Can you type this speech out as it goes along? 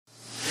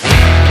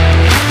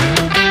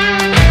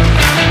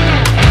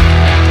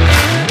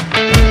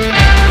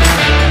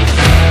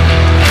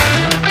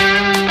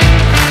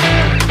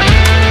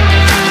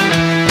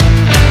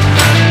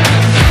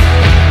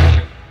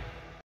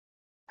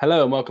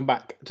Hello and welcome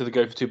back to the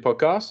Go for Two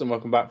podcast, and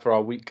welcome back for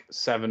our Week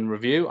 7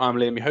 review. I'm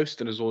Liam, your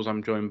host, and as always,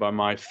 I'm joined by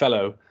my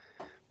fellow.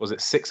 Was it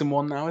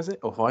 6-1 now? Is it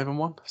or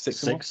 5-1?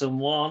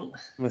 6-1.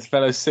 This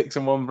fellow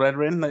 6-1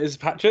 brethren. That is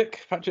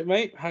Patrick. Patrick,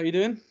 mate, how you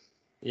doing?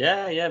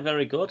 Yeah,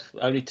 very good.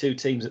 Only two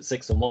teams at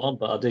 6-1,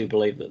 but I do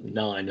believe that the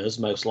Niners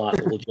most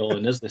likely will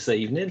join us this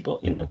evening.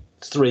 But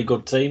it's three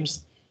good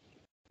teams.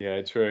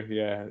 Yeah, true.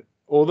 Yeah.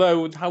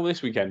 Although how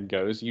this weekend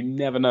goes, you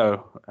never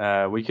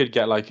know. We could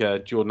get like a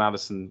Jordan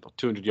Addison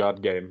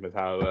 200-yard game with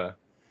how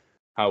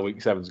Week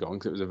 7's gone,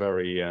 because it was a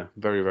very,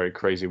 very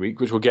crazy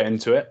week, which we'll get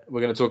into it. We're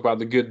going to talk about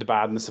the good, the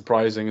bad, and the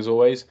surprising, as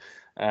always.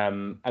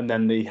 And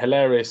then the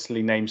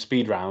hilariously named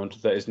speed round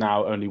that is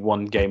now only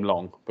one game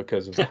long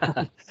because of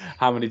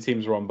how many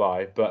teams are on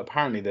bye. But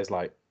apparently there's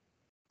I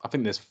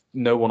think there's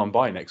no one on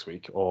bye next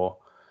week, or...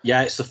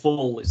 Yeah, it's the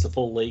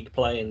full league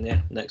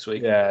playing next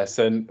week. Yeah,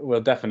 so we'll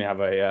definitely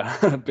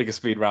have a bigger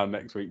speed round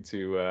next week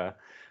to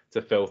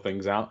fill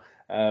things out.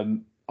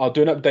 I'll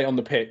do an update on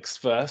the picks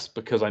first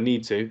because I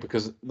need to,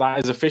 because that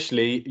is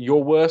officially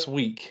your worst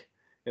week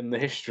in the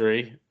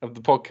history of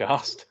the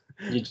podcast.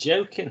 You're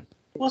joking?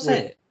 Was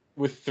it?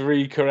 With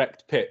 3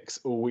 correct picks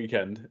all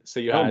weekend. So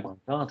you had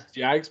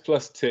Jags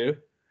 +2,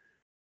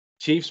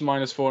 Chiefs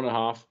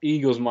 -4.5,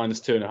 Eagles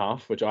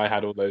 -2.5, which I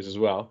had all those as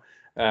well.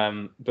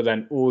 But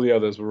then all the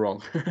others were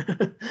wrong.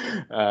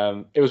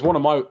 It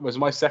was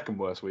my second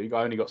worst week.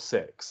 I only got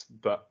 6,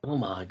 but oh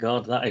my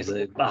god,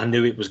 I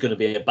knew it was going to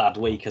be a bad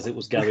week as it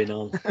was going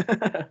on.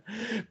 But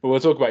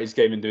we'll talk about each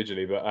game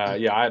individually. But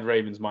I had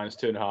Ravens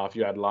 -2.5.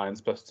 You had Lions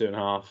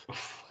 +2.5.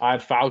 I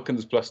had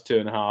Falcons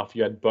 +2.5.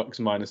 You had Bucks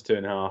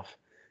 -2.5.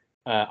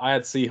 I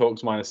had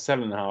Seahawks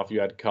 -7.5. You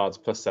had Cards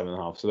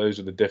 +7.5. So those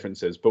are the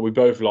differences. But we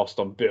both lost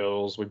on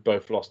Bills. We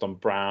both lost on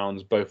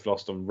Browns. Both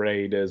lost on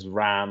Raiders,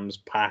 Rams,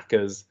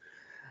 Packers.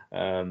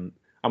 And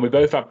we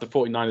both have the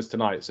 49ers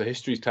tonight. So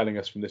history's telling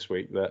us from this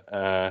week that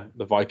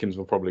the Vikings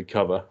will probably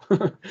cover.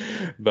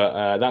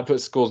 But that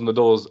puts scores on the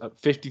doors at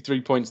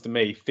 53 points to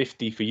me,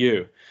 50 for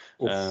you.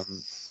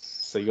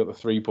 So you got the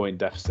 3-point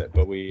deficit,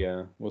 but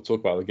we'll talk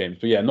about the games.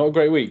 But yeah, not a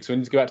great week. So we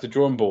need to go back to the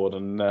drawing board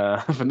and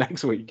for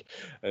next week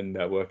and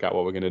work out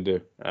what we're going to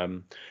do.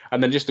 And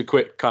then just a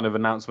quick kind of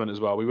announcement as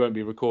well. We won't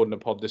be recording a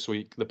pod this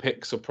week. The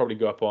picks will probably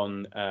go up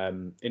on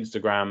on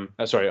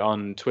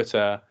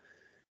Twitter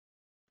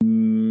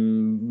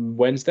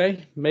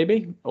Wednesday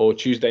maybe, or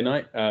Tuesday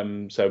night.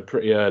 So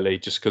pretty early,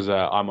 just because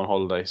I'm on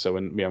holiday, so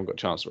we haven't got a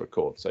chance to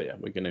record. So yeah,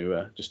 we're going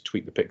to just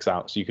tweet the picks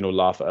out so you can all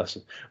laugh at us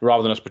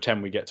rather than us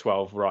pretend we get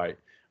 12 right.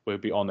 We'll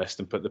be honest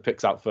and put the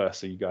picks out first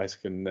so you guys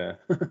can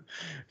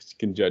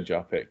can judge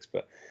our picks.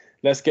 But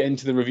let's get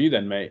into the review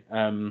then, mate.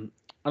 And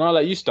I'll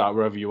let you start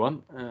wherever you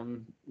want.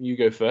 You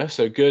go first.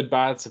 So good,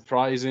 bad,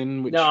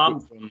 surprising.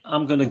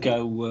 I'm going to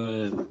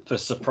go for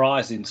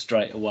surprising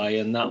straight away,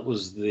 and that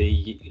was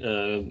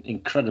the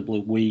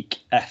incredibly weak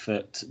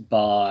effort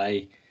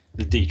by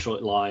the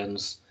Detroit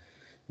Lions.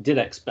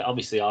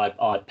 Obviously,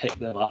 I picked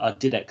them. I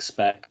did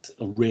expect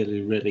a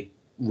really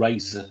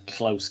razor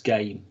close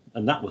game.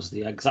 And that was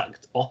the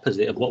exact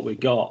opposite of what we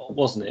got,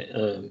 wasn't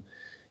it?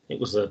 It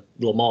was a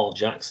Lamar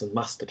Jackson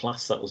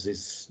masterclass. That was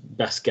his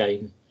best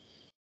game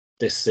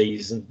this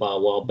season by a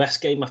while. Best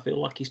game I feel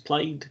like he's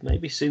played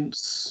maybe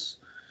since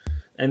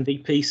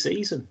MVP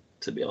season,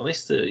 to be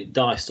honest. He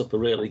diced up a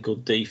really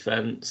good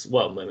defence.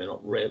 Well, maybe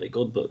not really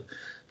good, but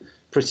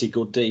pretty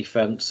good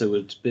defence who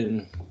had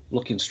been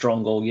looking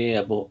strong all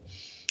year. But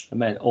I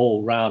mean,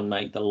 all round,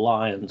 mate, the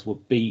Lions were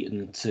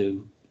beaten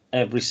to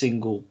every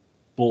single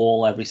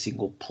ball, every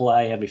single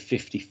play, every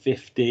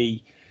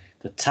 50-50.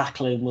 The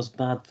tackling was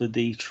bad for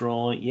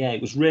Detroit. Yeah,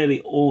 it was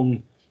really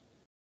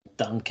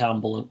Dan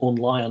Campbell and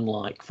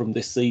un-Lion-like from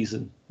this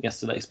season,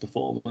 yesterday's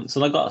performance.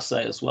 And I got to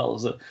say as well,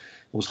 as I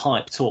was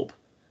hyped up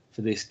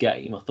for this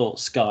game, I thought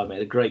Sky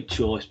made a great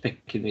choice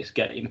picking this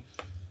game.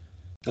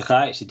 Look,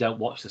 I actually don't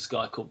watch the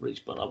Sky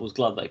coverage, but I was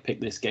glad they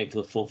picked this game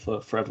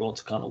for everyone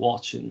to kind of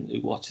watch and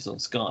who watches on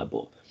Sky.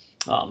 But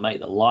mate,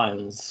 the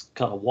Lions,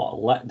 kind of what a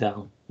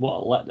letdown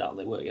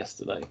they were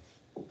yesterday.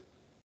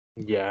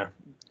 Yeah.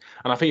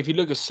 And I think if you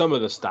look at some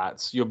of the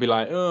stats, you'll be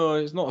like, oh,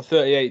 it's not a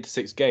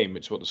 38-6 game,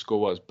 which is what the score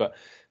was. But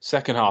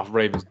second half,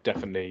 Ravens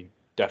definitely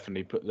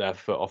put their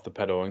foot off the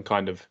pedal and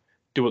kind of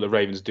do what the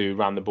Ravens do,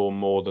 ran the ball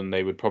more than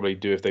they would probably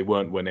do if they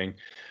weren't winning,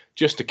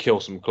 just to kill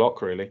some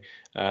clock, really.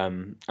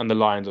 And the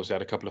Lions obviously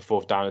had a couple of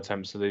fourth down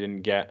attempts, so they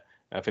didn't get,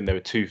 I think they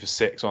were 2 for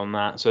 6 on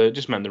that. So it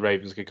just meant the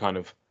Ravens could kind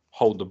of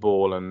hold the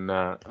ball and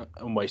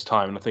waste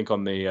time. And I think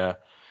on the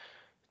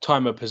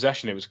time of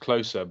possession, it was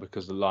closer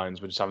because the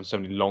Lions were just having so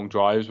many long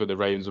drives where the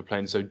Ravens were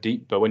playing so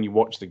deep. But when you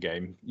watch the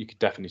game, you could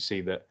definitely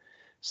see that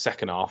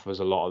second half was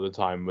a lot of the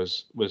time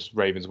was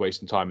Ravens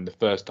wasting time. In the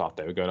first half,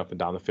 they were going up and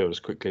down the field as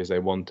quickly as they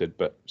wanted.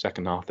 But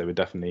second half, they were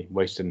definitely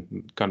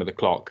wasting kind of the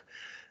clock.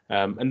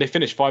 And they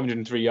finished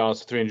 503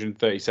 yards to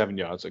 337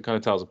 yards. It kind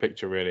of tells a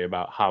picture really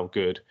about how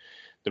good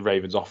the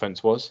Ravens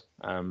offense was.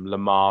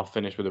 Lamar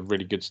finished with a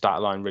really good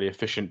stat line, really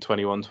efficient,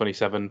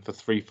 21-27 for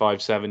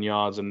 357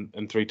 yards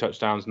and 3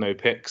 touchdowns, no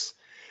picks.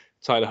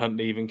 Tyler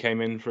Huntley even came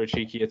in for a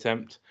cheeky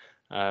attempt.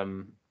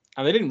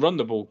 And they didn't run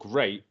the ball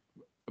great,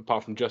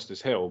 apart from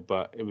Justice Hill,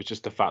 but it was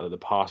just the fact that the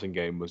passing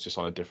game was just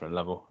on a different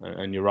level.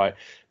 And you're right,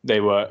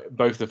 they were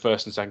both the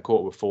first and second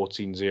quarter were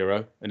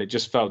 14-0, and it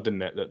just felt,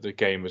 didn't it, that the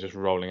game was just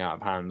rolling out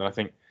of hand. And I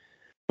think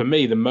for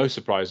me, the most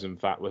surprising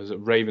fact was that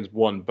Ravens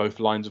won both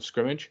lines of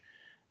scrimmage.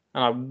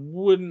 And I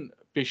wouldn't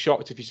be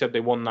shocked if you said they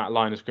won that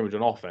line of scrimmage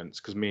on offense,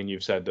 because me and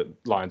you've said that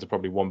Lions are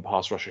probably one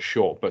pass rusher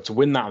short. But to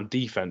win that on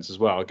defense as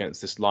well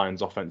against this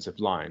Lions offensive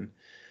line,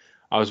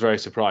 I was very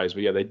surprised.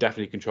 But yeah, they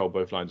definitely controlled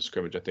both lines of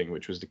scrimmage, I think,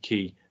 which was the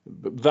key.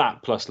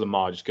 That plus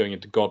Lamar just going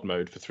into God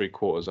mode for 3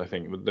 quarters, I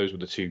think those were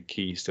the 2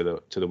 keys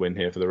to the win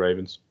here for the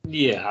Ravens.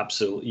 Yeah,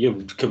 absolutely.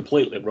 You're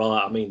completely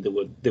right. I mean,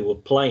 they were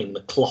playing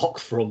the clock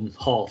from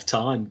half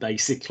time,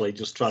 basically,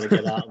 just trying to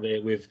get out of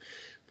here with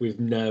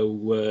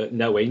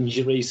no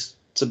injuries,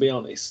 to be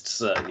honest.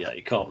 So yeah,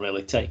 you can't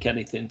really take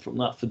anything from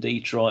that for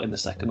Detroit in the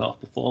second half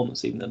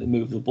performance, even though they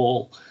moved the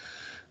ball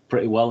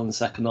pretty well in the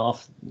second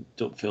half.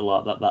 Don't feel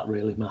like that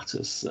really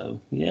matters.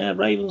 So yeah,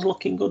 Ravens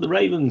looking good. The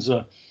Ravens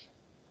are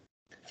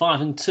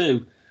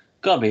 5-2.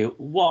 Gotta be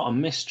what a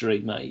mystery,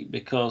 mate,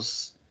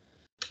 because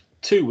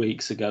 2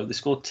 weeks ago they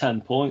scored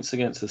 10 points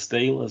against the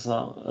Steelers.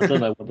 I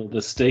don't know whether the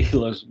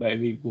Steelers,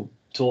 maybe we'll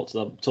talk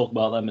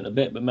about them in a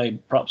bit, but maybe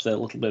perhaps they're a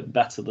little bit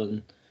better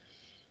than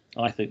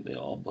I think they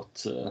are.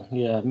 But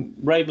yeah,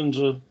 Ravens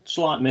are a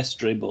slight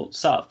mystery, but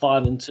sat at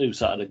 5-2,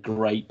 sat at a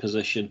great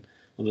position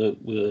with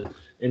a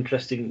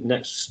interesting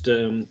next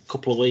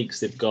couple of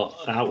weeks. They've got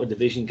out of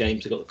division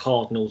games. They've got the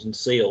Cardinals and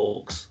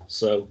Seahawks.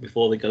 So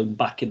before they go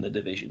back in the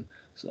division.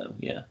 So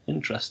yeah,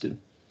 interesting.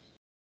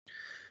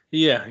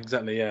 Yeah,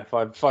 exactly. Yeah,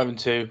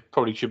 5-2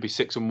 probably should be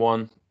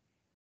 6-1.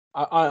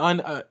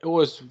 I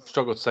always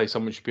struggle to say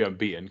someone should be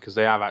unbeaten because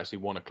they have actually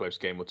won a close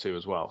game or 2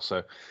 as well.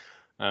 So,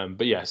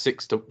 but yeah,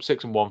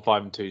 6-1,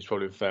 5-2 is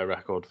probably a fair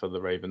record for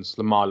the Ravens.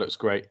 Lamar looks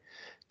great.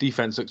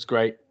 Defense looks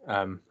great.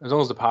 As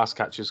long as the pass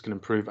catchers can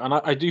improve, and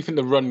I do think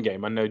the run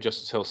game. I know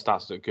Justice Hill's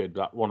stats look good,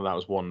 but one of that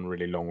was one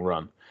really long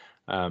run.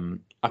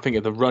 I think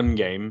if the run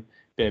game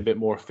being a bit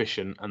more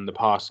efficient and the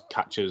pass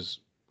catchers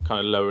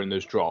kind of lowering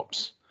those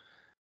drops,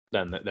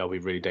 then they'll be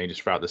really dangerous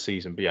throughout the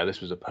season. But yeah,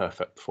 this was a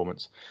perfect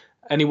performance.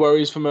 Any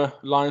worries from a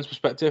Lions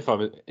perspective? I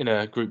was in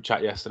a group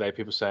chat yesterday,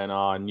 people saying,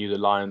 I knew the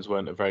Lions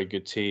weren't a very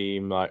good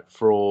team, like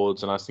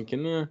frauds. And I was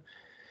thinking,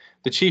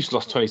 the Chiefs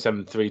lost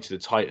 27-3 to the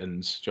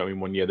Titans. Do you know what I mean?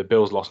 One year, the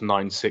Bills lost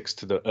 9-6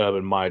 to the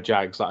Urban Meyer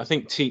Jags. Like, I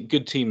think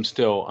good teams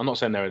still. I'm not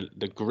saying they're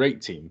the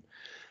great team,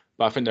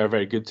 but I think they're a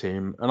very good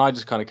team. And I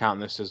just kind of count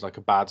this as like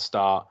a bad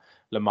start.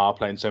 Lamar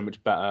playing so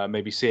much better.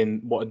 Maybe seeing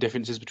what a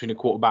difference is between a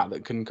quarterback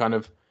that can kind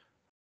of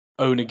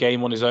own a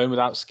game on his own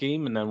without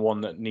scheme, and then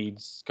one that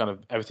needs kind of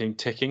everything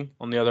ticking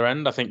on the other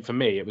end. I think for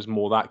me, it was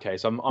more that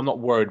case. I'm not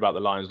worried about the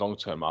Lions long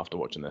term after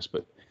watching this,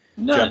 but.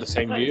 Do you have the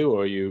same view,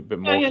 or are you a bit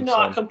more concerned? No,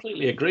 I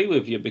completely agree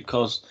with you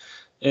because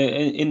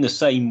in the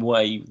same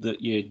way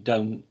that you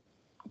don't,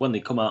 when they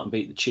come out and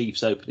beat the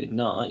Chiefs opening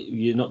night,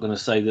 you're not going to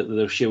say that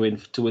they're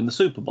shoo-in to win the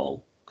Super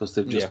Bowl because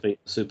they've just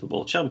beat the Super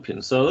Bowl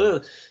champions.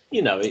 So,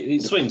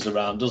 it swings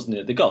around, doesn't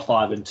it? They've got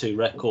 5-2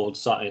 record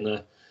sat in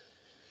a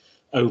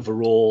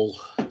overall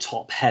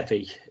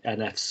top-heavy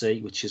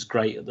NFC, which is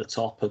great at the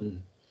top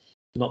and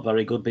not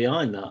very good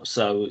behind that.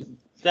 So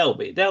they'll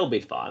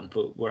be fine,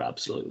 but we're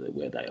absolutely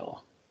where they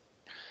are.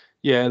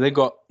 Yeah, they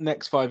got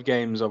next 5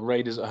 games of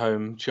Raiders at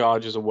home,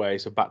 Chargers away,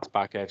 so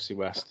back-to-back AFC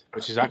West,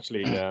 which is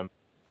actually, no,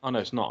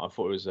 it's not. I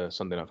thought it was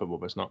Sunday Night Football,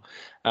 but it's not.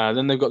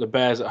 Then they've got the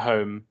Bears at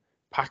home,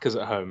 Packers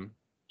at home,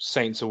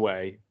 Saints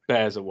away,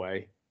 Bears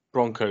away,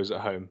 Broncos at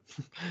home.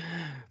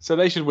 So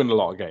they should win a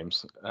lot of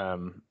games.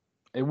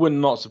 It would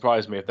not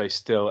surprise me if they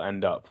still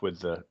end up with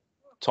the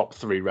top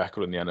 3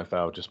 record in the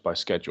NFL just by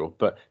schedule.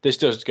 But this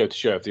does go to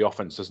show if the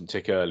offense doesn't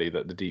tick early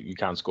that you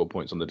can score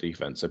points on the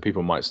defense. So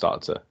people might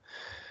start to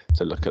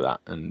look at that,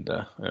 and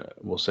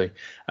we'll see.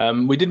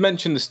 We did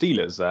mention the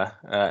Steelers there,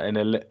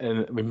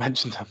 and we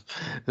mentioned them,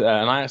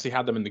 and I actually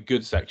had them in the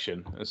good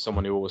section as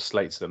someone who always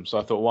slates them. So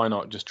I thought, why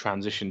not just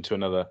transition to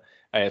another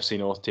AFC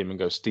North team and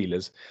go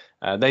Steelers?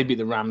 They beat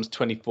the Rams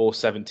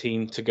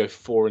 24-17 to go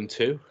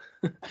 4-2,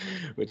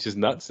 which is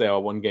nuts. They are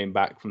 1 game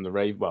back from the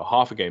Ravens, well,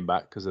 half a game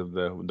back because of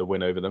the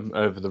win over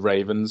the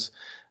Ravens.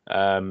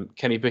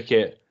 Kenny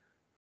Pickett,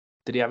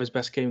 did he have his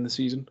best game of the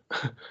season?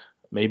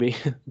 Maybe.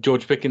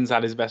 George Pickens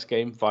had his best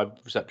game, 5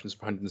 receptions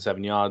for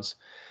 107 yards.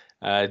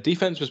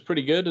 Defense was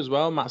pretty good as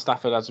well. Matt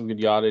Stafford had some good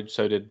yardage,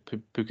 so did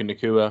Puka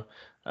Nacua.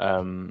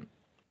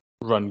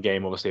 Run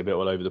game, obviously, a bit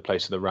all over the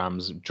place for the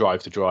Rams.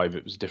 Drive to drive,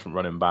 it was a different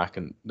running back,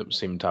 and that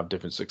seemed to have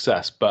different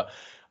success. But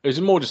it was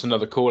more just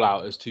another call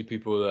out as 2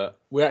 people that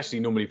we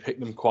actually normally pick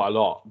them quite a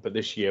lot, but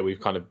this year we've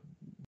kind of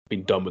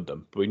been done with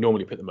them. But we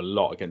normally pick them a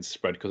lot against the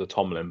spread because of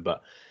Tomlin.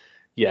 But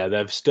yeah,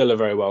 they're still a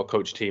very well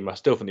coached team. I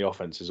still think the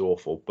offense is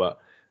awful, but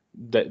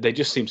they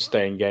just seem to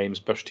stay in games.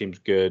 Special teams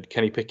good.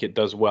 Kenny Pickett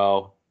does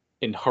well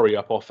in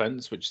hurry-up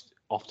offense, which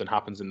often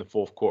happens in the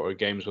fourth quarter of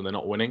games when they're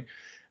not winning.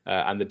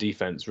 And the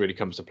defense really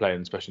comes to play,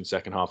 especially in the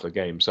second half of the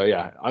game. So,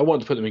 yeah, I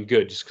want to put them in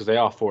good just because they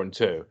are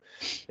 4-2.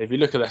 If you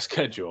look at their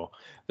schedule,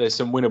 there's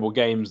some winnable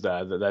games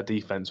there that their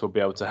defense will be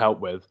able to help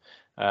with.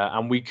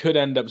 And we could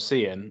end up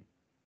seeing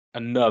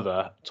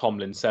another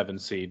Tomlin 7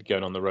 seed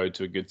going on the road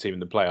to a good team in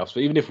the playoffs.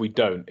 But even if we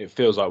don't, it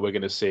feels like we're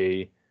going to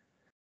see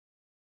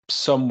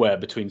somewhere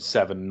between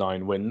 7 and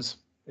 9 wins.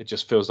 It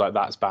just feels like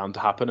that's bound to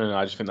happen, and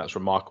I just think that's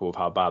remarkable of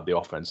how bad the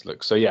offense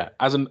looks. So yeah,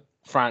 as a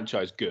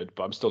franchise, good,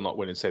 but I'm still not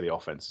willing to say the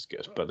offense is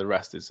good, but the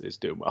rest is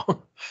doing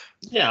well.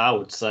 Yeah, I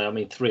would say,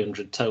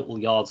 300 total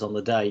yards on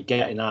the day,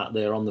 getting out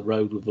there on the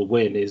road with a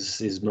win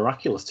is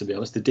miraculous, to be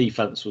honest. The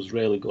defense was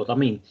really good.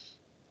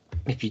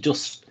 If you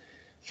just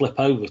flip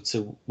over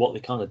to what they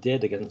kind of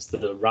did against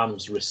the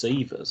Rams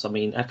receivers,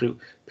 every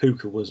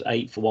Puka was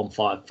 8 for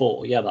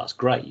 154. Yeah, that's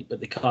great,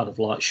 but they kind of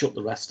like shut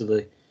the rest of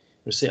the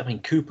receiver.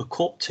 Cooper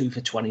Kupp 2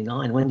 for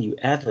 29. When do you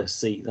ever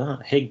see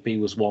that? Higbee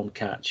was 1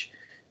 catch,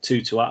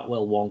 2 to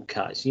Atwell, 1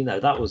 catch.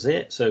 That was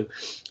it. So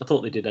I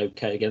thought they did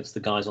okay against the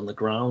guys on the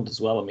ground as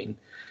well.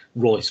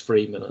 Royce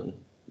Freeman and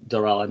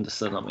Darrell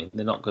Henderson,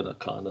 they're not going to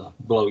kind of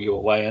blow you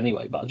away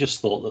anyway, but I just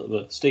thought that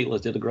the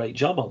Steelers did a great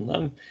job on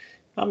them.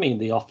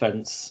 The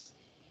offense,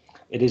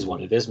 it is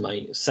what it is,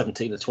 mate.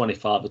 17 to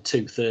 25 at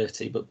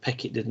 230, but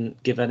Pickett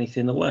didn't give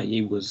anything away.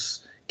 He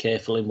was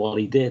careful in what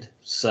he did.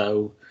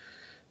 So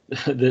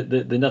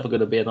they're never going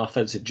to be an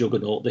offensive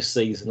juggernaut this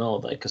season, are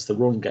they? Because the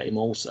run game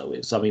also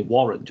is.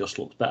 Warren just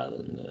looks better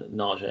than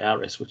Najee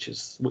Harris, which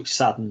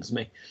saddens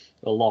me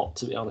a lot,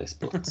 to be honest.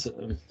 But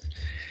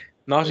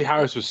Najee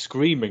Harris was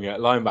screaming at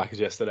linebackers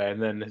yesterday,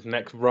 and then his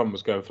next run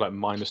was going for like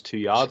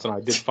 -2 yards, and I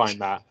did find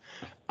that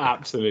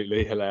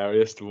absolutely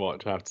hilarious to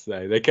watch. I have to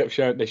say, they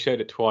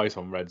showed it twice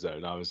on Red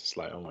Zone. I was just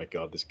like, oh my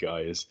god, this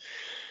guy is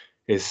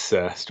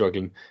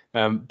struggling.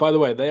 By the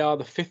way, they are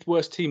the 5th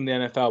worst team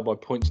in the NFL by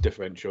points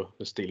differential,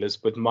 the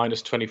Steelers, with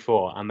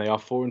 -24, and they are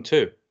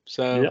 4-2.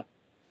 So yeah.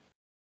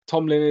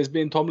 Tomlin is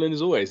being Tomlin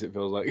as always, it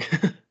feels like.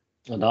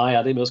 And I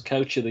had him as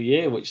coach of the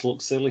year, which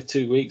looked silly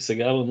 2 weeks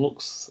ago and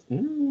looks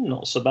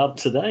not so bad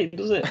today,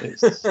 does it?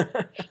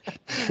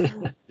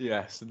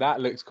 Yes, that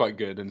looks quite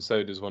good, and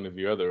so does one of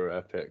your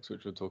other picks,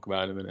 which we'll talk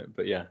about in a minute.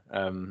 But yeah,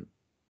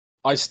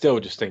 I still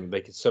just think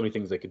so many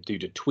things they could do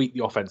to tweak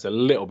the offense a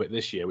little bit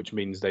this year, which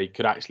means they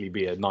could actually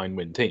be a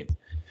 9-win team.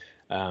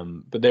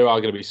 But there are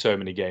going to be so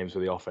many games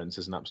where the offense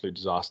is an absolute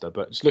disaster.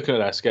 But just looking at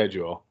their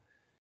schedule,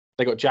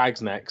 they got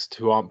Jags next,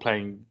 who aren't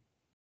playing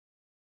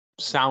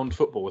sound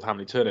football with how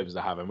many turnovers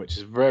they're having, which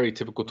is a very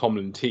typical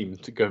Tomlin team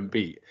to go and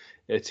beat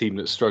a team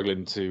that's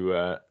struggling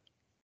to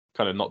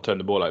kind of not turn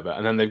the ball over.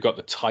 And then they've got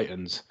the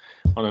Titans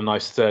on a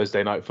nice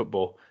Thursday night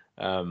football,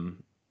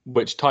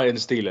 which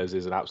Titans Steelers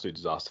is an absolute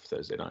disaster for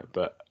Thursday night.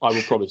 But I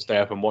will probably stay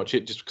up and watch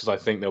it just because I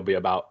think there'll be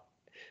about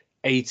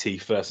 80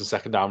 first and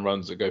second down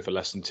runs that go for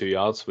less than 2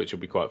 yards, which will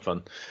be quite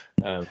fun.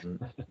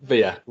 But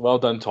yeah, well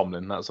done,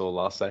 Tomlin. That's all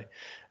I'll say.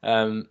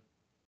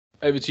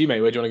 Over to you,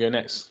 mate. Where do you want to go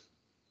next?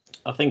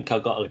 I think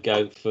I've got to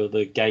go for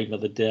the game of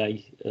the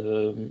day,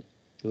 the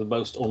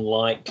most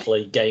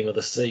unlikely game of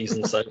the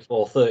season so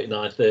far,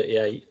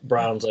 39-38,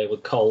 Browns over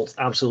Colts.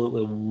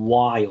 Absolutely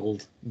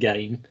wild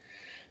game.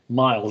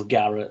 Myles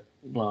Garrett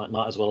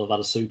might as well have had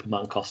a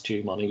Superman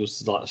costume on. He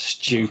was like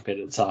stupid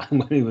at the time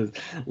when he was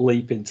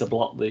leaping to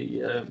block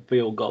the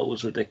field goal. It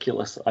was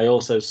ridiculous. I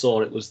also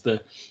saw it was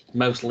the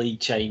most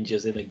lead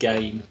changes in a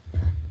game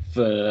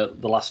for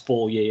the last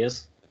 4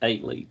 years.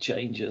 8 lead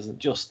changes, and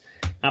just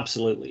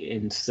absolutely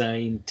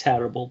insane,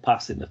 terrible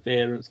pass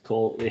interference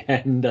call at the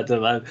end. I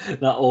don't know,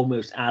 that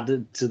almost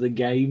added to the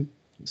game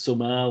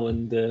somehow.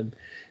 And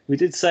we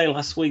did say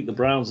last week the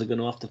Browns are going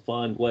to have to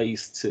find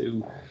ways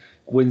to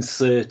win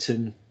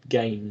certain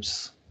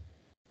games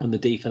and the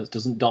defense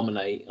doesn't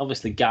dominate.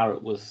 Obviously,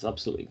 Garrett was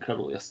absolutely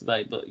incredible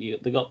yesterday, but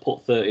they got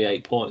put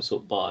 38 points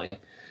up by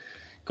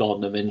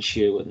Gardner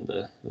Minshew and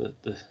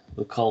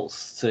the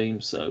Colts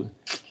team. So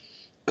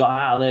got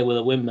out of there with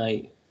a win,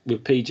 mate.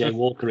 With PJ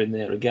Walker in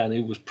there again,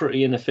 who was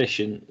pretty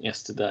inefficient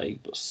yesterday,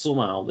 but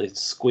somehow they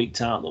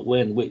squeaked out the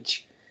win,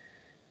 which,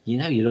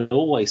 you'd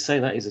always say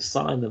that is a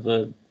sign of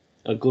a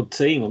good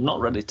team. I'm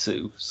not ready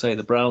to say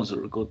the Browns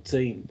are a good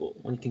team,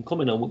 but when you can come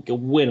in and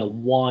win a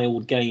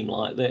wild game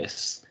like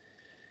this,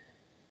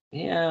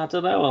 yeah, I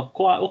don't know. I'm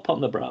quite up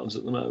on the Browns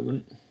at the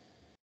moment.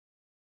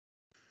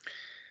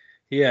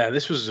 Yeah,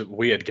 this was a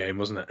weird game,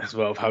 wasn't it, as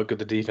well, of how good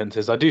the defense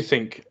is. I do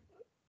think,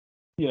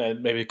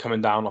 maybe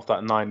coming down off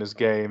that Niners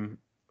game,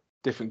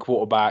 different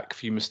quarterback,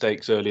 few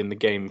mistakes early in the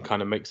game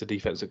kind of makes the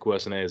defense look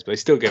worse than it is. But they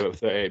still gave up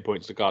 38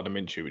 points to Gardner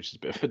Minshew, which is a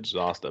bit of a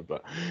disaster.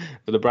 But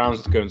for the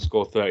Browns to go and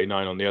score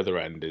 39 on the other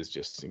end is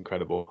just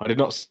incredible. I did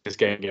not see this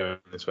game going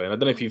this way. And I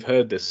don't know if you've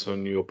heard this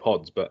on your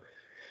pods, but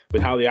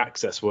with how the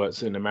access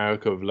works in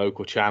America with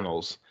local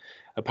channels,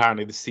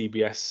 apparently the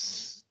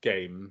CBS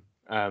game,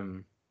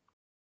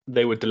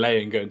 they were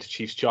delaying going to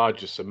Chiefs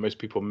Chargers. So most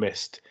people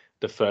missed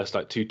the first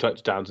 2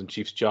 touchdowns in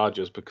Chiefs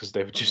Chargers because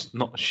they would just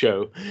not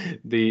show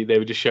they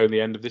were just showing the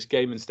end of this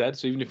game instead.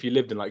 So even if you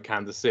lived in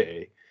Kansas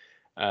City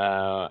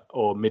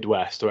or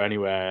Midwest or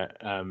anywhere,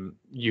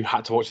 you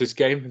had to watch this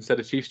game instead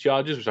of Chiefs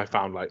Chargers, which I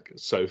found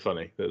so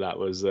funny that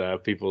was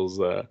people's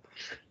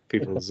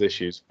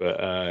issues.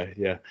 But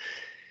yeah,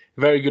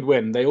 very good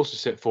win. They also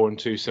sit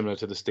 4-2, similar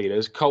to the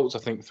Steelers. Colts, I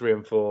think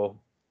 3-4.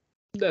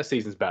 their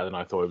season's better than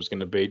I thought it was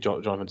going to be.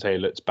 Jonathan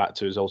Taylor's back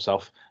to his old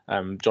self.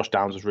 Josh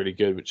Downs was really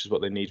good, which is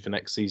what they need for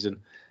next season.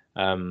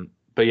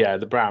 But yeah,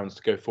 the Browns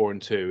to go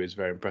 4-2 is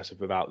very impressive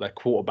without their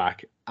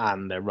quarterback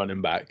and their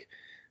running back.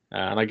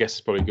 And I guess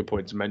it's probably a good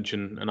point to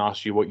mention and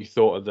ask you what you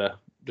thought of the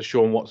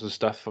Deshaun Watson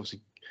stuff.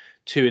 Obviously,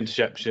 2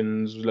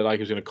 interceptions, looked like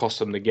it was going to cost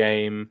them the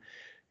game.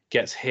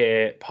 Gets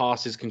hit,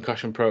 passes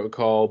concussion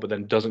protocol, but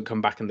then doesn't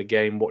come back in the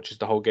game, watches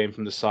the whole game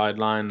from the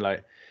sideline.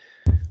 Like,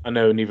 I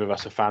know neither of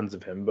us are fans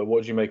of him, but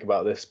what do you make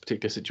about this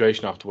particular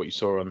situation after what you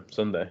saw on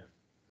Sunday?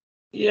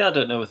 Yeah, I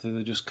don't know whether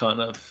they're just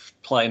kind of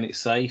playing it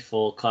safe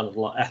or kind of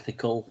like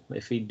ethical.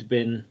 If he'd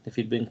been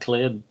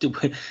cleared,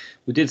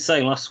 we did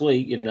say last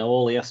week,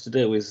 all he has to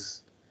do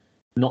is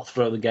not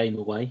throw the game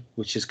away,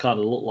 which has kind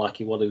of looked like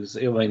he was.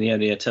 I mean, he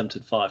only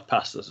attempted 5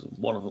 passes.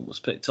 One of them was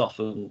picked off,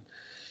 and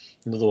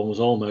another one was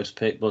almost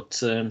picked.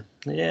 But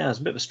yeah, it's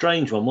a bit of a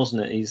strange one,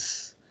 wasn't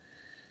it?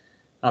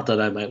 I don't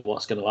know, mate,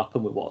 what's going to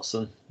happen with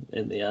Watson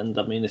in the end.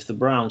 I mean, if the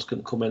Browns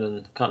can come in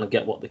and kind of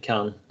get what they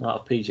can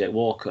out of PJ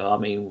Walker, I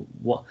mean,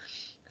 what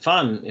if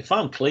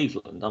I'm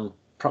Cleveland? I'm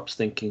perhaps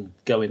thinking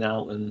going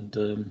out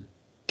and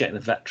getting a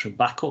veteran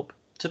backup.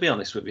 To be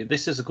honest with you,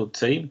 this is a good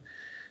team,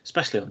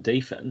 especially on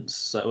defense.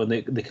 So when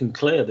they can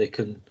clear, they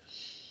can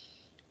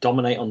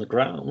dominate on the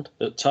ground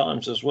at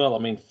times as well. I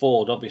mean,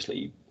 Ford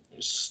obviously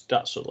his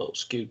stats are a little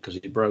skewed because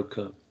he broke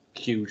a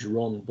huge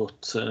run,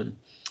 but.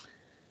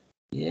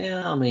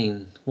 Yeah, I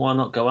mean, why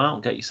not go out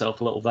and get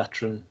yourself a little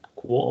veteran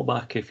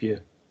quarterback if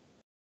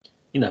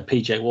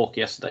PJ Walker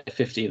yesterday,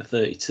 15 of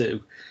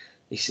 32.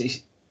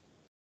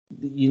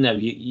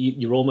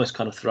 You're almost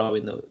kind of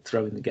throwing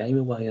the game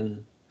away.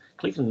 And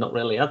Cleveland not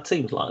really had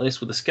teams like this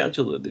with the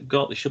schedule that they've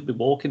got. They should be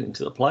walking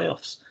into the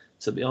playoffs,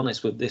 to be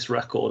honest, with this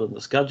record and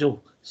the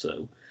schedule.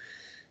 So,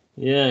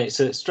 yeah, it's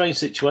a strange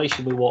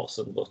situation with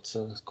Watson, but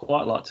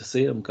quite like to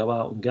see them go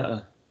out and get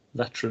a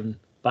veteran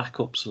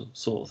backup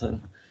sort of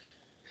thing.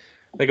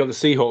 They got the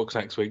Seahawks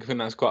next week. I think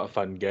that's quite a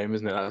fun game,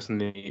 isn't it? That's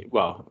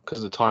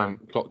because of the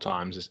clock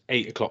times, it's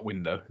 8 o'clock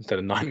window instead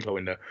of 9 o'clock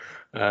window.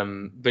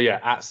 But yeah,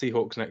 at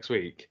Seahawks next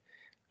week,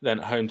 then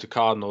at home to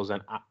Cardinals,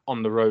 and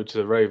on the road to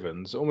the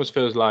Ravens. It almost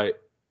feels like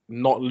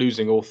not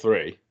losing all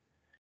 3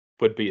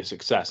 would be a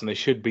success, and they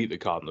should beat the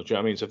Cardinals. Do you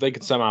know what I mean? So if they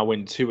could somehow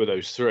win 2 of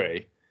those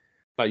 3,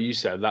 like you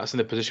said, that's in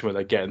the position where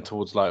they're getting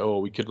towards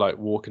we could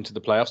walk into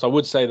the playoffs. I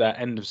would say their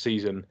end of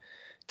season.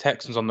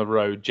 Texans on the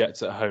road,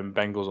 Jets at home,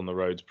 Bengals on the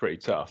road is pretty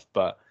tough.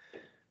 But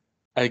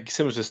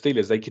similar to the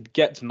Steelers, they could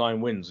get to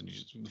 9 wins. And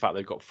the fact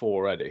they've got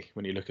 4 already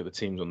when you look at the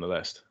teams on the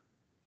list.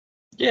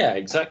 Yeah,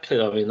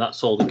 exactly. I mean,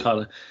 that's all the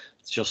kind of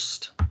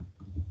just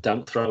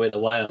don't throw it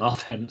away on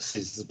offense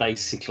is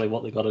basically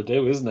what they've got to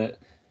do, isn't it?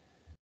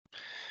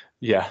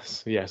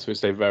 Yes,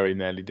 which they very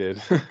nearly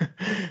did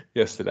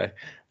yesterday.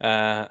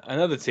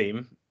 Another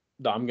team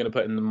that I'm going to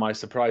put in my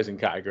surprising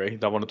category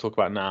that I want to talk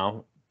about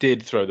now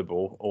did throw the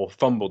ball or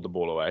fumbled the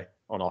ball away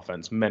on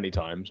offense many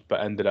times, but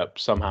ended up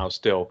somehow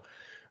still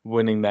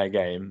winning their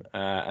game.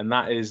 And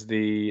that is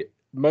the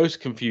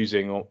most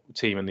confusing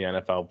team in the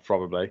NFL,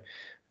 probably,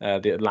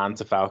 the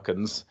Atlanta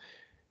Falcons,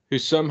 who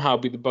somehow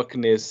beat the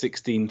Buccaneers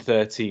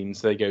 16-13,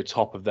 so they go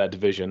top of their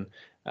division.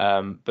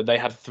 But they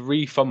had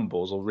 3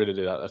 fumbles, or really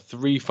did that,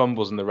 3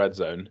 fumbles in the red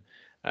zone.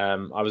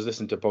 I was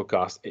listening to a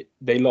podcast.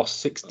 They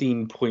lost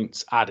 16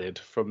 points added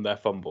from their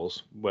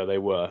fumbles where they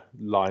were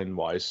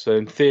line-wise. So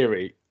in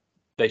theory,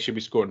 they should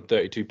be scoring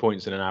 32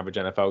 points in an average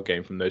NFL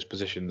game from those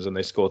positions, and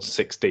they scored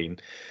 16.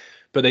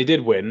 But they did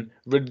win.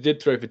 Ridley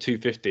did throw for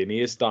 250, and he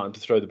is starting to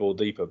throw the ball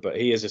deeper, but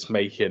he is just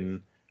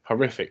making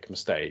horrific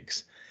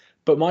mistakes.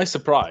 But my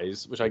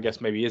surprise, which I guess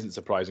maybe isn't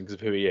surprising because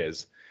of who he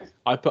is,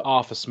 I put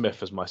Arthur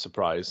Smith as my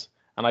surprise.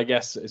 And I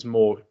guess it's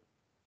more,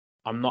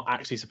 I'm not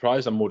actually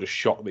surprised. I'm more just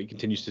shocked that he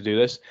continues to do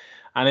this.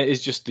 And it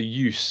is just the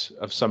use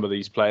of some of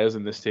these players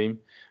in this team.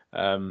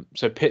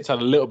 So Pitts had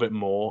a little bit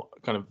more,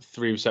 kind of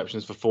 3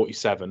 receptions for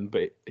 47,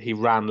 but he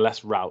ran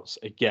less routes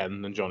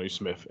again than Jonnu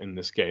Smith in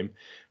this game.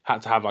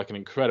 Had to have an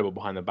incredible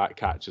behind the back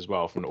catch as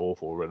well from an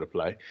awful run of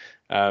play.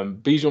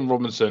 Bijan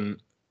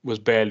Robinson was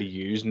barely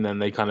used, and then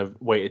they kind of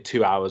waited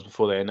 2 hours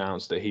before they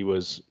announced that he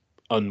was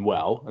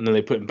unwell, and then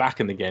they put him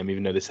back in the game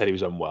even though they said he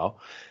was unwell.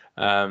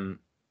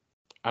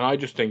 And I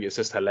just think it's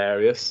just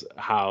hilarious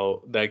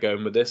how they're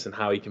going with this and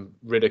how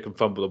Ridder can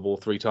fumble the ball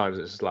 3 times.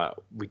 It's just like,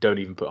 we don't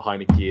even put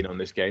Heineke in on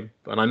this game.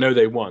 And I know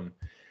they won,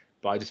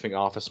 but I just think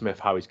Arthur Smith,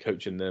 how he's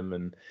coaching them,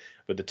 and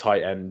with the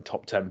tight end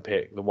top 10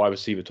 pick, the wide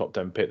receiver top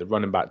 10 pick, the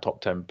running back top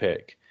 10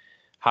 pick,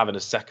 having a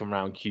second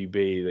round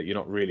QB that you're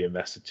not really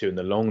invested to in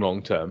the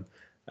long term.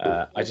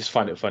 I just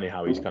find it funny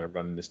how he's kind of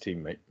running this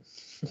team, mate.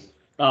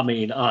 I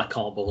mean, I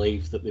can't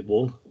believe that they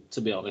won,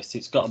 to be honest.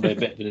 It's got to be a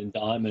bit of an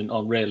indictment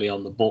on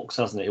the Bucks,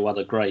 hasn't it? Who had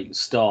a great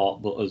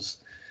start, but has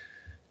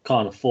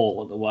kind of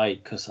fallen away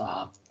because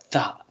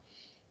that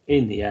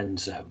in the end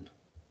zone,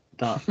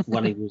 that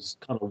when he was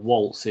kind of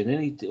waltzing,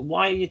 and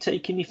why are you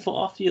taking your foot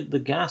off the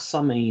gas?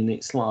 I mean,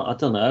 it's like, I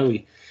don't know.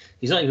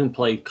 He's not even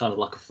played kind of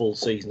like a full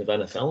season of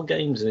NFL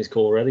games, and he's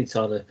already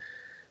trying to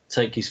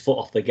take his foot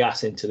off the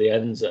gas into the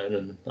end zone,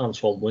 and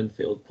Antoine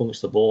Winfield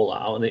punched the ball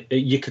out. And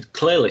you could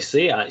clearly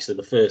see it actually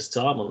the first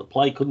time on the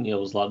play, couldn't you? I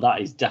was like,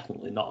 that is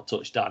definitely not a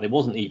touchdown. It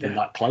wasn't even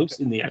that close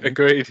in the end.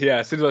 Agreed. Yeah.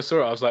 As soon as I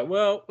saw it, I was like,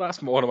 well,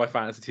 that's one of my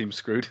fantasy teams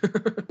screwed.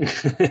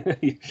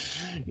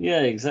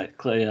 Yeah,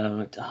 exactly.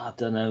 I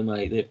don't know,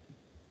 mate.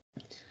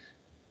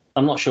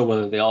 I'm not sure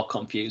whether they are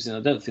confusing. I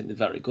don't think they're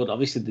very good.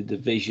 Obviously, the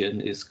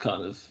division is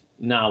kind of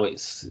now we're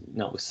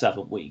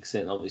 7 weeks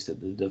in. Obviously,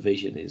 the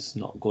division is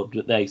not good,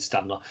 but they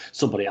stand on.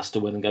 Somebody has to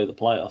win and go to the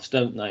playoffs,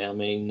 don't they? I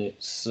mean,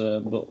 it's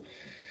but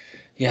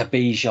yeah,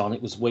 Bijan.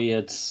 It was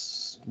weird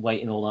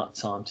waiting all that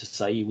time to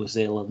say he was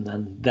ill,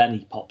 and then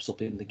he pops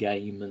up in the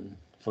game and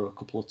for a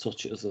couple of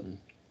touches, and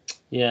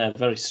yeah,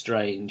 very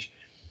strange.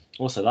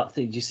 Also, that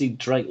thing, did you see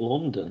Drake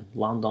London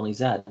land on his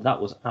head? That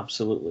was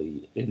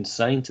absolutely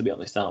insane, to be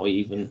honest. How he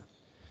even...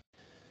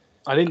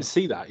 I didn't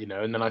see that,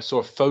 and then I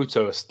saw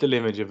a still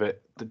image of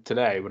it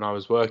today when I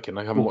was working.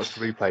 I haven't watched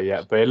the replay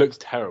yet, but it looks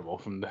terrible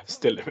from the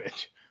still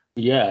image.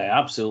 Yeah,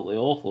 absolutely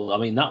awful. I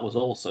mean, that was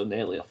also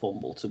nearly a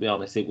fumble, to be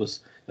honest. It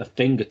was a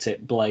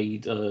fingertip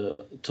blade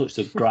touched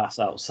the grass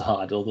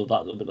outside, although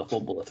that would have been a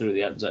fumble through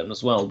the end zone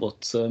as well.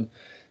 But,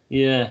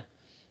 yeah...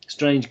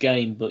 Strange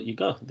game, but they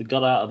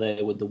got out of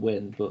there with the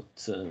win. But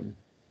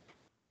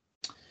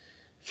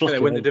they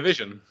win the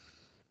division.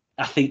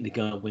 I think they're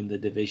going to win the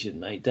division,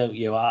 mate. Don't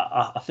you?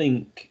 I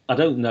think I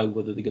don't know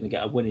whether they're going to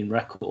get a winning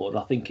record.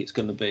 I think it's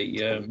going to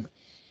be.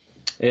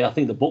 I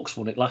think the Bucks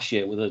won it last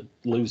year with a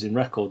losing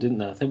record, didn't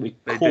they? I think we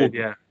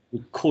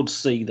could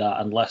see that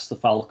unless the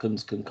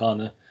Falcons can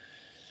kind of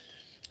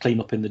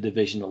clean up in the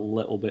division a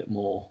little bit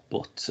more,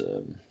 but.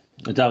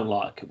 I don't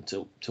like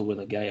them to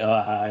win a game.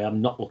 I am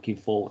not looking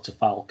forward to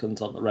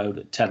Falcons on the road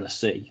at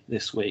Tennessee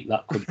this week.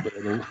 That could be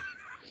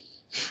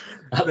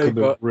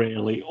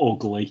really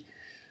ugly.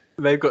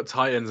 They've got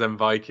Titans and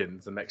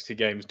Vikings the next 2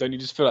 games. Don't you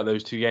just feel like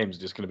those 2 games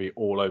are just going to be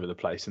all over the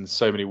place and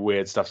so many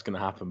weird stuff's going to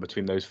happen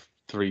between those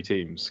 3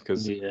 teams?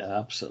 Because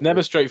absolutely.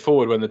 Never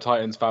straightforward when the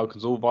Titans,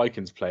 Falcons, or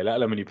Vikings play, let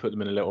alone when you put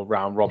them in a little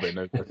round robin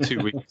over 2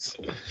 weeks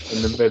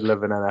in the middle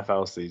of an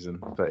NFL season.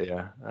 But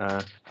yeah,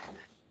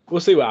 we'll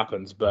see what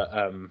happens.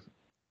 But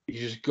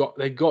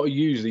they've got to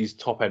use these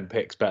top end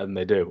picks better than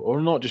they do,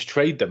 or not just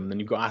trade them. And then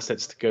you've got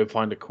assets to go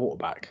find a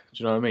quarterback.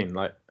 Do you know what I mean?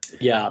 Like,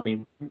 yeah, I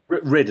mean,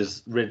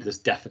 Ridder's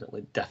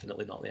definitely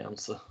not the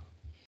answer.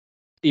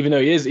 Even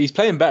though he's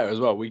playing better as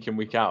well, week in,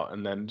 week out,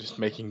 and then just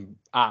making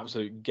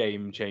absolute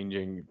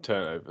game-changing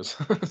turnovers.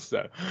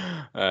 So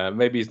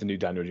maybe he's the new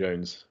Daniel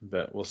Jones,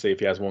 but we'll see if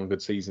he has one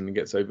good season and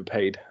gets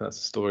overpaid. That's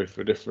a story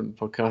for a different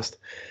podcast.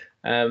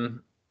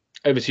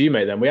 Over to you,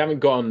 mate, then. We haven't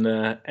gotten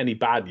any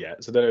bad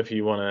yet, so I don't know if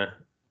you want to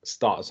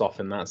start us off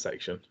in that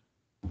section.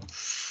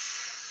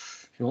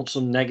 You want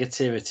some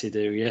negativity,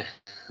 do you?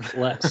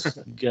 Let's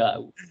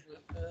go.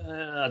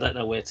 I don't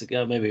know where to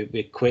go. Maybe it'd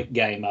be a quick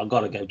game. I've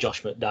got to go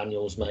Josh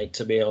McDaniels, mate,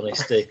 to be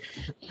honest.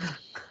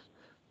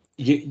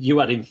 You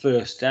had him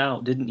first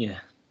out, didn't you?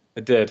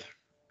 I did.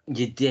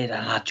 You did,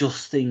 and I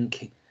just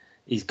think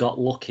he's got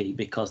lucky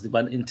because they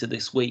went into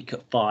this week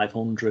at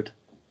 500.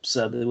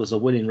 So there was a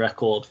winning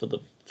record for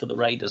the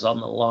Raiders on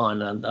the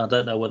line, and I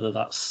don't know whether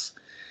that's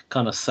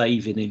kind of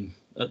saving him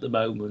at the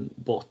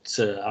moment. But,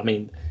 I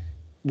mean,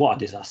 what a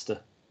disaster,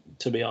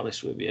 to be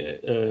honest with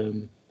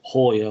you.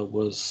 Hoyer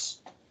was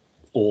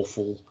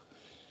awful.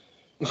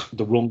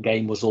 The run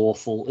game was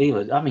awful.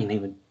 Even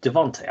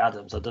Devontae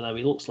Adams, I don't know,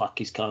 he looks like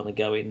he's kind of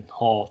going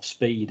half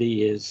speed.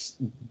 He is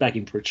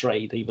begging for a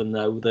trade, even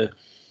though the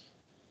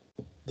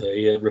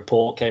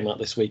report came out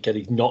this week and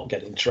he's not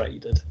getting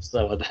traded.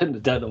 So I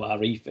don't know how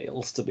he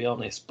feels, to be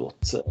honest.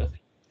 But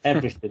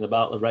everything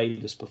about the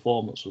Raiders'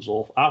 performance was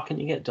awful. How can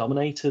you get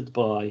dominated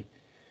by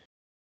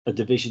a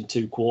Division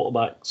 2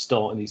 quarterback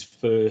starting his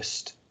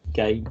first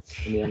game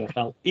in the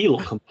NFL? He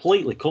looked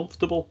completely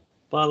comfortable.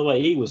 By the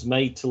way, he was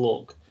made to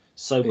look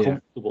so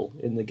comfortable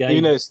in the game.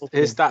 You know, his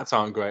stats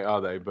aren't great, are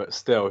they? But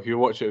still, if you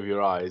watch it with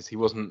your eyes, he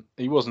didn't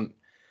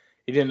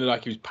look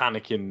like he was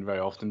panicking very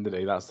often, did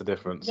he? That's the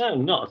difference. No,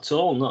 not at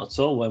all. Not at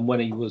all. When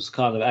he was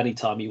kind of,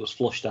 anytime he was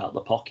flushed out of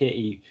the pocket,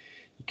 he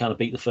kind of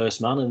beat the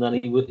first man, and then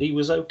he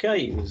was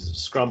okay. He was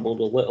scrambled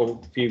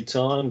a few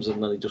times,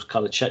 and then he just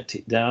kind of checked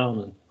it down.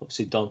 And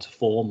obviously, Donta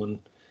Foreman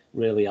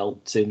really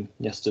helped him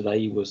yesterday.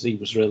 He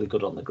was really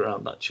good on the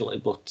ground, actually.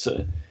 But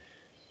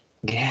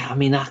yeah, I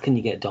mean, how can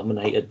you get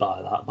dominated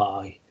by that?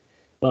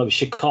 Well,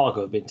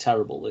 Chicago have been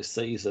terrible this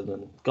season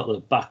and got the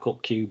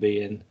backup QB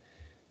in,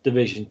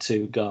 Division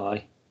 2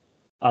 guy.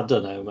 I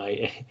don't know,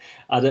 mate.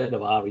 I don't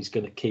know how he's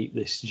going to keep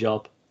this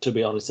job, to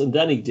be honest. And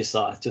then he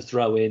decides to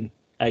throw in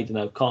Aidan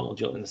O'Connell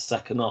during the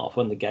second half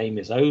when the game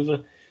is over.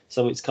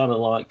 So it's kind of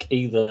like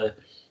either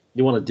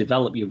you want to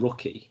develop your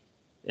rookie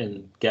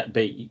and get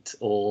beat,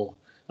 or,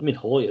 I mean,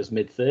 Hoyer's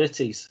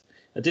mid-30s.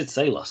 I did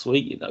say last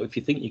week, if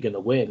you think you're going to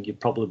win, you've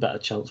probably a better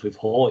chance with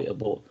Hoyer,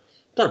 but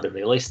gotta be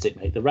realistic,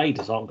 mate. The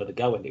Raiders aren't going to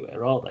go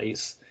anywhere, are they?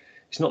 It's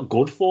not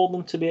good for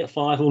them to be at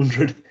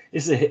 500,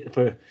 is it?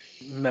 For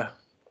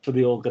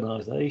the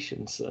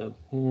organisation. So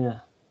yeah,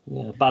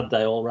 bad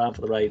day all round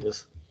for the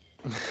Raiders.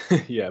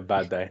 Yeah,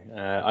 bad day.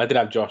 I did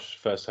have Josh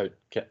first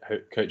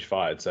coach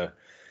fired, so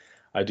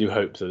I do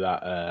hope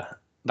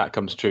that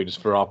comes true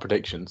just for our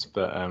predictions.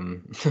 But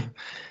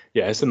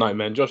yeah, it's a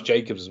nightmare. And Josh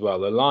Jacobs as well.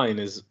 The line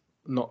is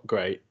not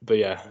great, but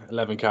yeah,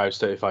 11 carries,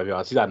 35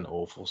 yards. He's had an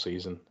awful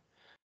season.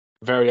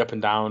 Very up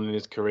and down in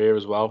his career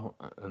as well,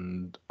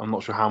 and I'm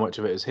not sure how much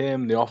of it is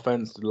him, the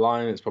offense, the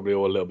line. It's probably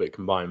all a little bit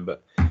combined,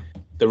 but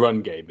the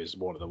run game is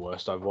one of the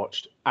worst I've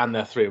watched. And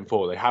they're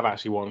 3-4. They have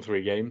actually won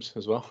 3 games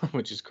as well,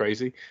 which is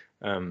crazy.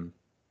 But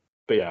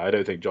yeah, I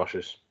don't think Josh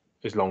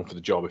is long for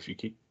the job if you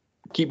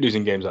keep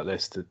losing games like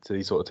this to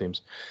these sort of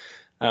teams.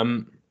 I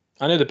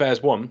know the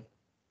Bears won,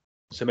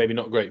 so maybe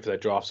not great for their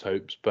drafts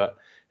hopes, but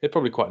it's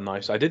probably quite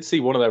nice. I did see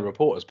one of their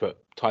reporters put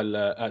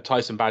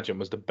Tyson Badgett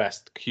was the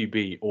best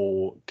QB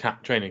or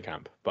training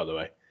camp, by the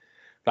way.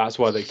 That's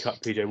why they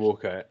cut PJ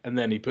Walker. And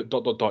then he put ...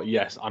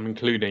 Yes, I'm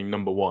including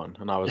number 1.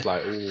 And I was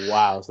like, oh,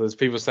 wow. So there's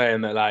people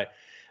saying that like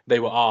they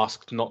were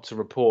asked not to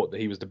report that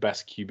he was the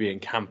best QB in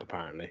camp,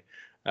 apparently.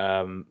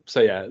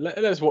 So yeah,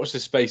 let's watch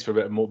this space for a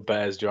bit more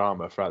Bears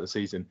drama throughout the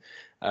season.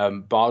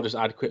 But I'll just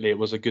add quickly, it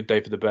was a good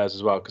day for the Bears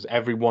as well, because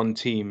every one win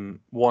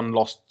team won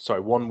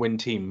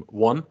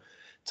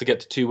to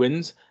get to 2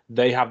 wins.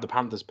 They have the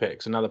Panthers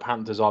pick. So now the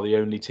Panthers are the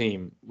only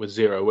team with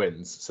 0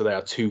 wins. So they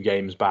are 2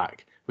 games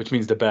back, which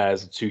means the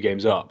Bears are 2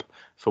 games up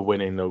for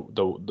winning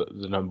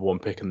the number 1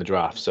 pick in the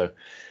draft. So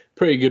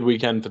pretty good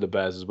weekend for the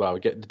Bears as well. We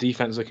get the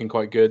defense looking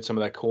quite good. Some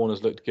of their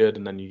corners looked good,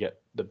 and then you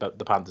get the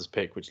Panthers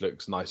pick, which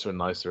looks nicer and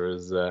nicer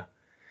as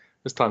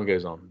time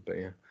goes on. But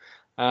yeah,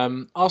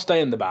 I'll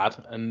stay in the bad,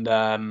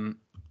 and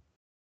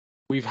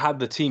we've had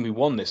the team who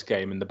won this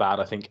game in the bad,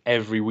 I think,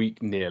 every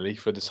week nearly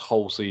for this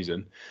whole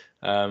season.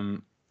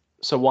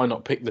 So why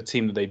not pick the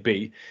team that they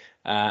beat?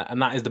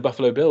 And that is the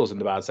Buffalo Bills in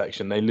the bad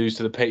section. They lose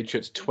to the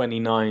Patriots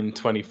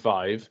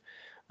 29-25.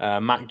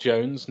 Mac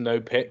Jones, no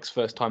picks,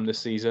 first time this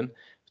season.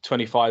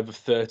 25 of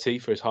 30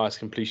 for his highest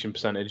completion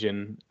percentage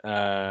in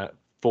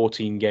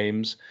 14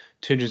 games.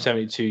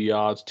 272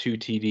 yards, 2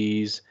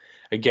 TDs,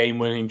 a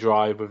game-winning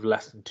drive with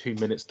less than 2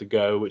 minutes to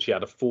go, which he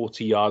had a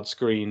 40-yard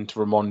screen to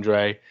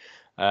Ramondre.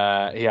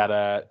 He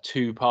had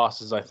 2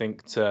 passes, I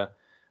think, to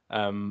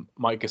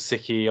Mike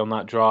Gesicki on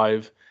that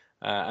drive.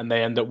 And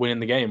they end up winning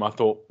the game. I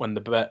thought when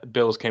the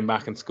Bills came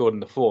back and scored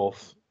in the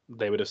 4th,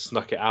 they would have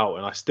snuck it out,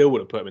 and I still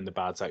would have put them in the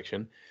bad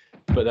section.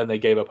 But then they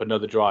gave up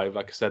another drive,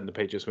 like I said, and the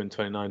Patriots win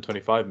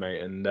 29-25,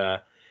 mate. And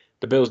the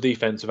Bills'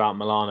 defense without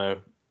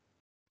Milano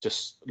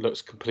just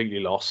looks completely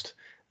lost.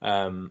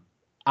 And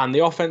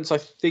the offense, I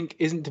think,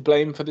 isn't to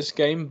blame for this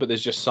game, but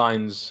there's just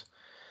signs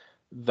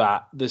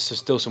that there's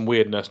still some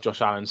weirdness.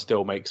 Josh Allen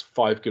still makes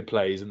 5 good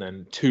plays and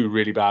then 2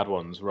 really bad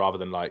ones rather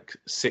than like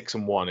 6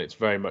 and 1. It's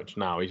very much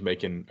now he's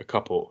making a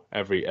couple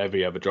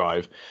every other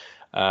drive.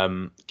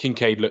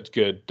 Kincaid looked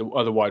good. The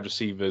other wide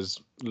receivers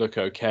look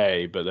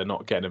okay, but they're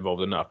not getting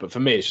involved enough. But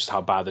for me, it's just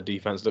how bad the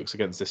defense looks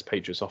against this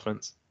Patriots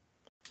offense.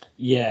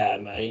 Yeah,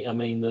 mate. I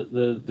mean,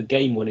 the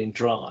game-winning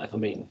drive, I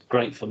mean,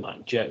 great for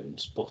Mac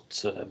Jones,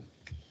 but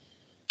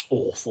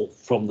awful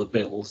from the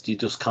Bills. You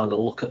just kind of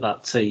look at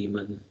that team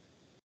and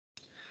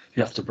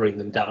you have to bring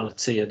them down a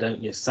tier,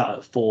 don't you? Sat at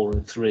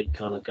 4-3,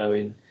 kind of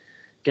going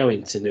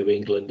to New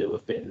England, who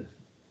have been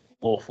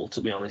awful,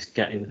 to be honest.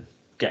 Getting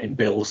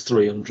Bills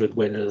 300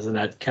 win as an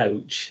head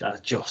coach,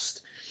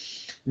 just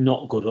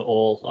not good at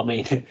all. I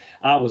mean,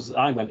 I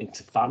went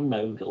into fan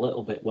mode a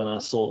little bit when I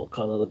saw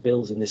kind of the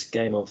Bills in this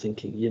game. I'm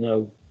thinking,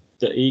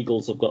 the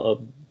Eagles have got a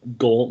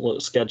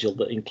gauntlet schedule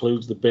that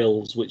includes the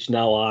Bills, which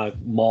now I'm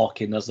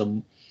marking as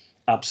an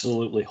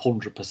absolutely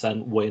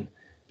 100% win,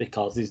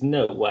 because there's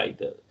no way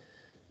that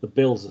the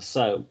Bills are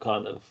so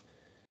kind of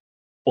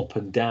up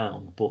and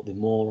down, but they're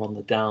more on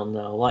the down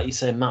now. Like you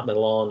say, Matt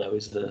Milano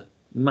is the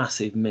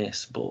massive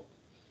miss, but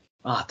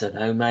I don't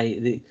know,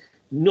 mate.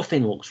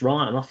 Nothing looks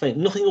right on offense.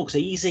 Nothing looks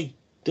easy,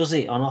 does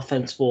it, on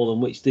offense for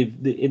them? Which they've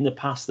in the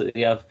past that they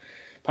have,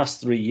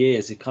 past 3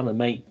 years, they kind of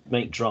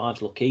make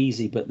drives look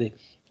easy, but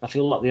I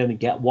feel like they only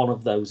get one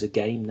of those a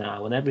game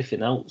now, and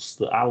everything else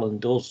that Allen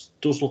does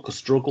look a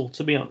struggle,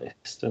 to be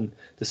honest. And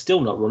they're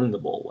still not running the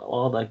ball well,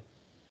 are they?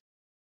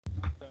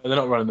 They're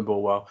not running the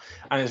ball well,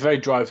 and it's very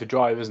drive to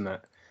drive, isn't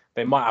it?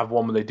 They might have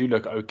one where they do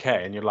look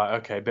okay, and you're like,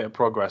 okay, a bit of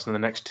progress, and the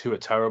next 2 are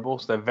terrible.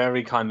 So they're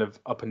very kind of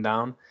up and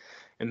down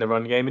in the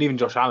run game. And even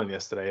Josh Allen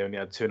yesterday only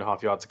had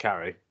 2.5 yards to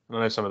carry. And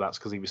I know some of that's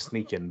because he was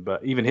sneaking,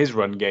 but even his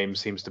run game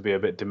seems to be a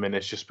bit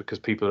diminished just because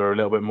people are a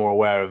little bit more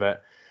aware of it,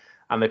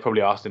 and they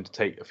probably asked him to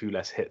take a few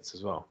less hits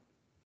as well.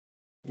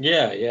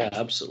 Yeah,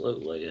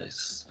 absolutely.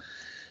 Yes.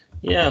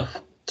 Yeah,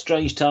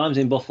 strange times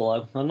in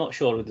Buffalo. I'm not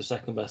sure who the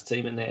second best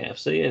team in the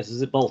AFC is.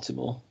 Is it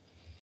Baltimore?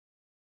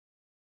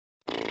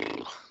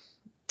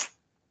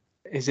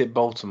 Is it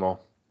Baltimore?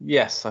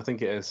 Yes, I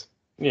think it is.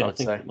 Yeah, I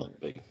think it might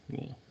be.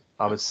 Yeah.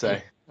 I would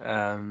say.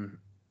 I'd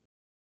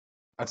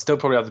still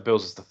probably have the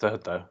Bills as the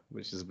third, though,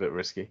 which is a bit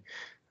risky.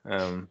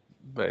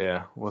 But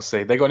yeah, we'll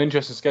see. They've got an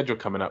interesting schedule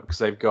coming up because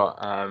they've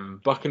got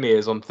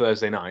Buccaneers on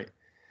Thursday night,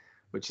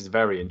 which is a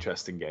very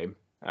interesting game.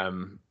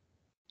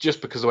 just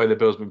because of the way the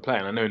Bills have been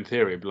playing. I know in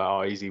theory, it'd be like,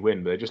 oh, easy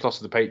win, but they just lost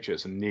to the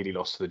Patriots and nearly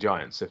lost to the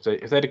Giants. If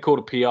they'd have called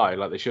a PI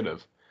like they should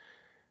have,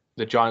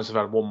 the Giants have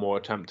had one more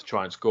attempt to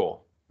try and score.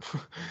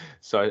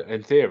 So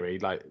in theory,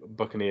 like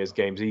Buccaneers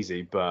game's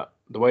easy, but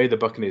the way the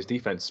Buccaneers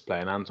defense is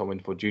playing, Anton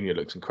Winfield Jr.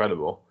 looks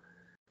incredible.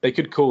 They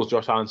could cause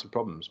Josh Allen some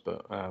problems,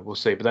 but we'll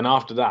see. But then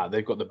after that,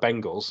 they've got the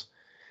Bengals,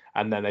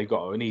 and then they've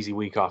got an easy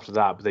week after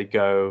that. But they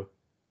go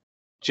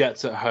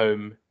Jets at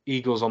home,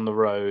 Eagles on the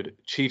road,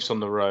 Chiefs on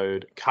the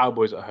road,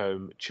 Cowboys at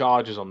home,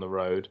 Chargers on the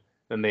road.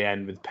 Then they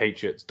end with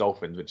Patriots,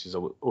 Dolphins, which is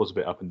always a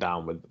bit up and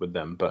down with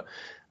them. But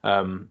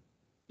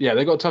yeah,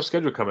 they've got a tough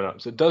schedule coming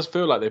up. So it does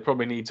feel like they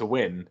probably need to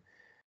win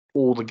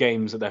all the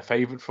games that they're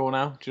favourite for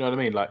now. Do you know what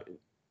I mean? Like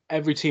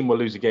every team will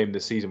lose a game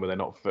this season where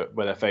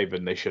they're favoured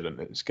and they shouldn't.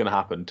 It's going to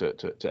happen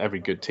to every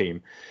good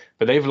team.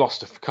 But they've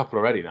lost a couple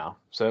already now.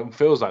 So it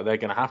feels like they're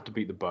going to have to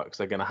beat the Bucs.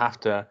 They're going to have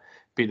to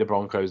beat the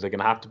Broncos. They're going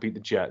to have to beat the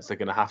Jets. They're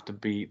going to have to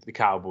beat the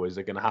Cowboys.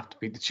 They're going to have to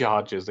beat the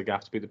Chargers. They're going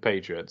to have to beat the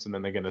Patriots. And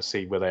then they're going to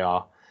see where they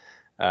are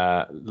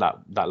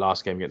that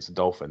last game against the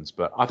Dolphins.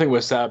 But I think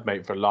we're set up,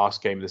 mate, for a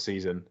last game of the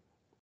season.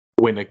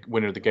 Winner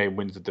of the game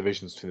wins the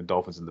divisions between the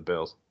Dolphins and the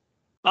Bills.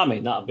 I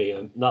mean, that'd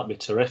be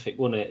terrific,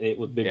 wouldn't it? It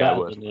would be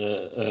better than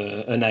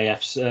an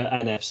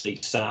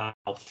NFC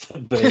South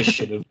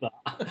version of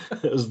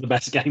that. It was the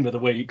best game of the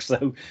week,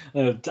 so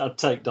I'd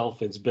take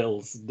Dolphins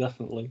Bills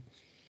definitely.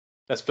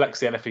 Let's flex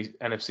the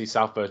NFC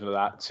South version of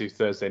that to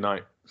Thursday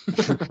night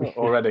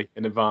already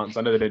in advance.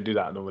 I know they don't do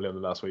that normally on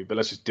the last week, but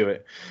let's just do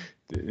it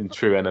in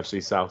true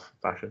NFC South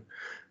fashion.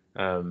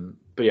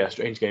 But yeah,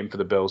 strange game for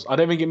the Bills. I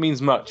don't think it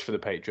means much for the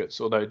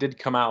Patriots, although it did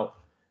come out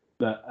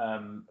that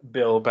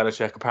Bill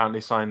Belichick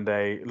apparently signed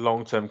a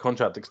long-term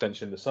contract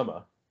extension in the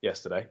summer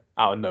yesterday,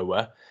 out of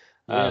nowhere.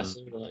 Yeah.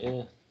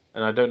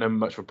 And I don't know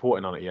much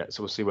reporting on it yet,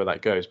 so we'll see where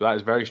that goes. But that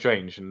is very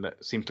strange, and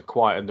that seems to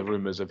quieten the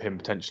rumours of him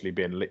potentially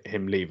being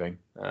him leaving.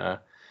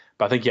 But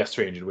I think he has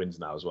 300 wins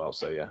now as well,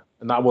 so yeah.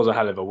 And that was a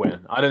hell of a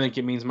win. I don't think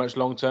it means much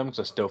long-term, because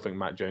I still think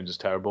Mac Jones is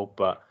terrible,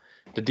 but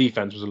the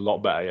defense was a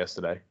lot better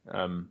yesterday.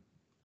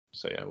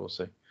 So yeah, we'll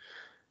see.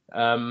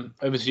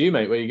 Over to you,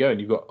 mate. Where are you going?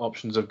 You've got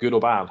options of good or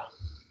bad.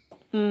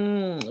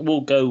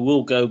 We'll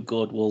go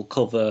good. We'll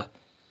cover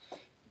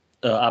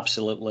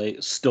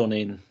absolutely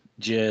stunning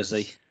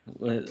jersey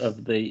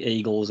of the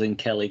Eagles in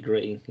Kelly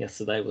Green.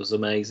 Yesterday was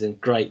amazing.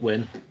 Great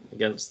win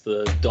against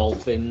the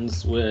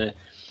Dolphins, where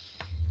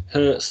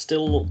Hurts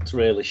still looked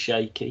really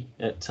shaky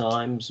at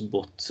times,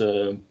 but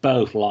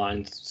both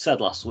lines, said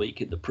last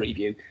week in the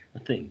preview, I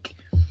think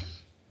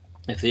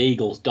if the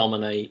Eagles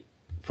dominate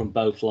from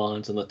both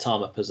lines and the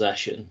time of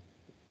possession,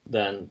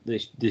 then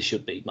this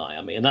should be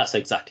Miami. And that's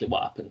exactly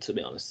what happened, to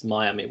be honest.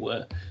 Miami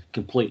were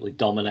completely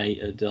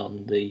dominated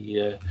on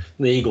the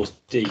Eagles'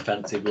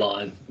 defensive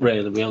line,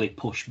 really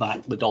pushed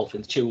back the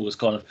Dolphins. Tua was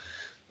kind of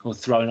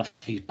throwing off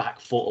his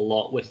back foot a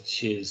lot,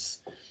 which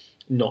is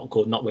not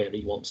good, not where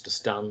he wants to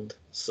stand.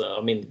 So,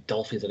 I mean, the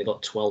Dolphins only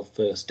got 12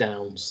 first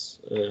downs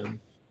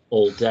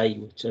all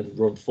day and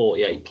run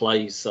 48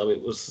 plays. So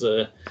it was,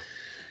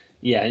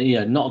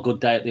 not a good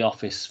day at the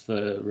office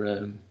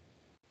for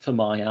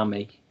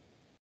Miami.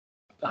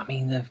 I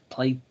mean, they've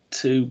played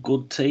two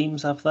good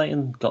teams, have they?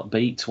 And got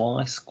beat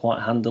twice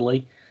quite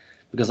handily.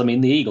 Because, I mean,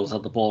 the Eagles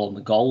had the ball on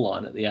the goal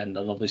line at the end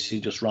and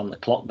obviously just ran the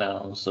clock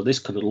down. So this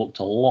could have looked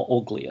a lot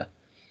uglier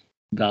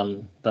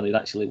than it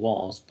actually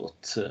was.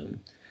 But,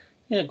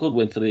 good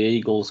win for the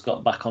Eagles.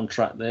 Got back on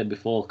track there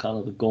before kind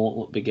of the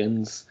gauntlet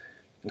begins.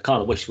 I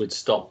kind of wish we'd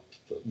stop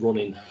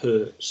running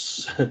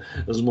Hurts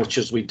as much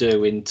as we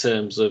do in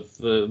terms of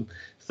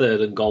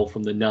third and goal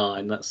from the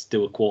 9. Let's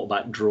do a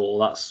quarterback draw.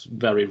 That's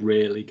very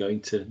rarely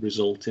going to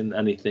result in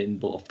anything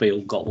but a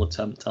field goal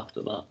attempt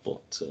after that.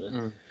 But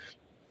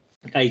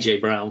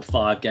AJ Brown,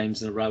 5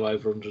 games in a row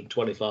over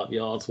 125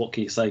 yards. What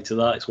can you say to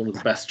that? It's one of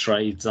the best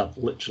trades I've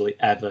literally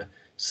ever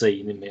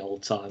seen in my whole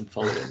time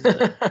following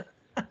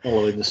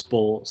the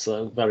sport.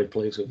 So very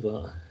pleased with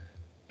that.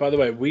 By the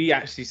way, we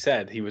actually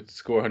said he would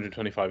score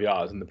 125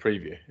 yards in the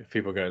preview, if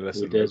people are going to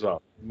listen as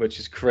well, which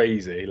is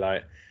crazy.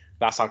 Like,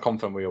 that's how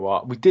confident we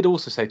were. We did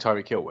also say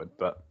Tyreek Hill would,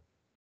 but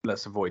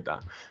let's avoid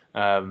that.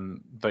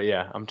 But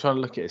yeah, I'm trying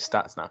to look at his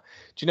stats now.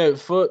 Do you know,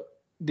 for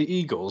the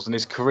Eagles in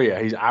his career,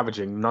 he's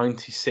averaging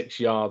 96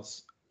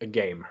 yards a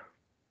game.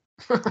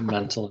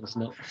 Mental,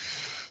 isn't it?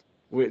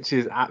 Which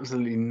is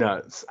absolutely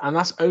nuts. And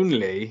that's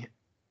only...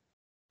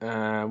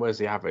 where's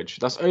the average?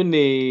 That's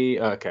only...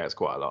 Okay, that's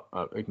quite a lot.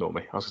 Ignore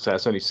me. I was going to say,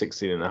 it's only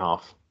 16 and a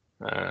half.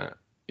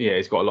 Yeah,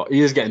 he's got a lot.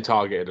 He is getting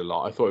targeted a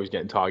lot. I thought he was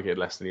getting targeted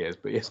less than he is,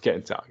 but he's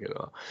getting targeted a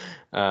lot.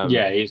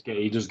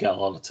 He does get a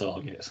lot of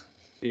targets.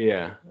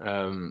 Yeah.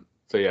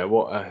 So yeah,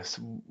 what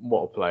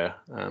a player.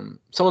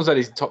 Someone said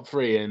he's top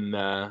three in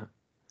wide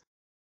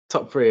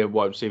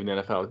receiver in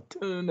the NFL. I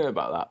don't know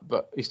about that,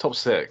 but he's top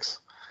 6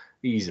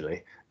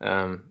 easily.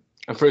 And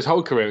for his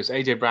whole career, it's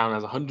AJ Brown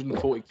has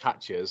 140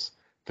 catches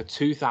for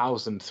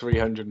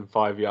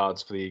 2,305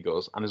 yards for the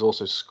Eagles, and has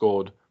also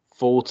scored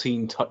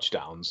 14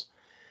 touchdowns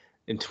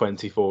in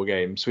 24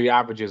 games. So he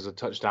averages a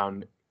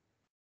touchdown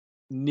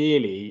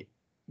nearly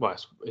well,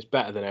 it's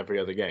better than every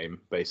other game,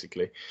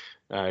 basically.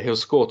 He'll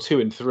score 2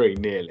 and 3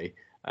 nearly,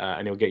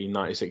 and he'll get you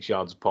 96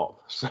 yards a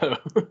pop. So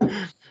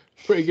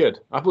pretty good.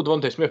 I thought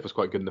Devontae Smith was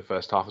quite good in the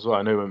first half as well.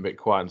 I know he went a bit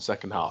quiet in the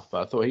second half,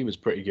 but I thought he was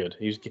pretty good.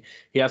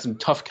 He had some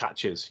tough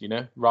catches,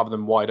 rather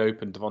than wide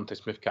open Devontae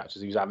Smith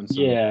catches. He was having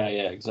some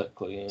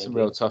exactly. Yeah, some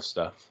real tough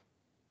stuff.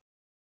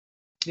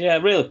 Yeah,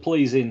 really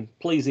pleasing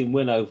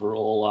win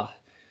overall.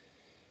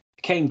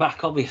 Came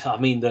back, obviously. I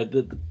mean,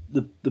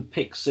 the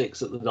pick six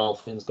that the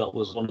Dolphins got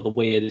was one of the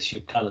weirdest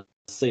you kind of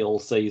see all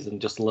season.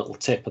 Just a little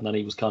tip, and then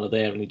he was kind of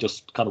there, and he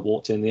just kind of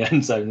walked in the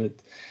end zone.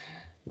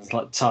 It's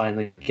like tying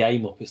the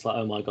game up. It's like,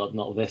 oh my god,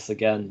 not this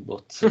again.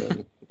 But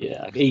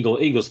yeah,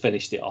 Eagles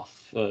finished it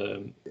off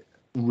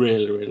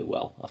really, really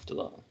well after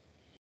that.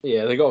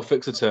 Yeah, they got to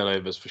fix the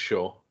turnovers for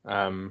sure.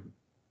 From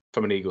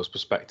an Eagles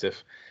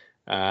perspective,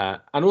 and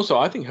also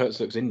I think Hurts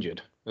looks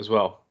injured as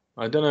well.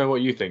 I don't know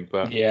what you think,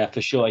 but yeah,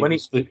 for sure. When he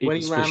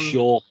ran, for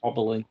sure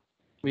hobbling.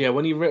 Yeah,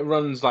 when he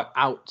runs like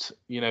out,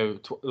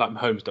 like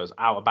Mahomes does,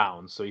 out of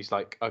bounds. So he's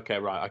like, okay,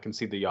 right, I can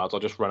see the yards. I'll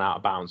just run out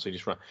of bounds. So he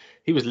just run.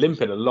 He was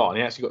limping a lot, and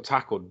he actually got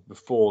tackled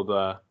before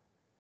the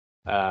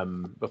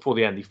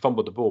end. He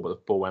fumbled the ball, but the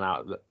ball went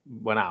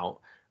out,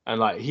 and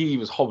like he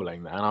was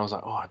hobbling there. And I was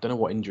like, oh, I don't know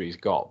what injury he's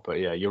got, but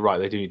yeah, you're right.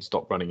 They do need to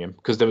stop running him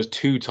because there was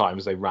 2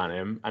 times they ran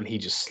him, and he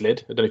just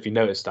slid. I don't know if you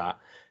noticed that.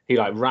 He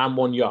like ran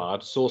 1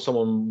 yard, saw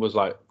someone was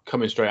like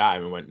coming straight at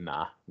him, and went,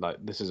 nah, like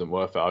this isn't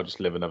worth it. I'll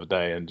just live another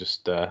day and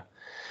just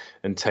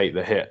and take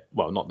the hit.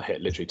 Well, not the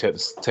hit, literally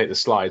take the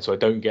slide, so I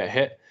don't get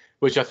hit.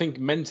 Which I think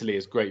mentally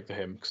is great for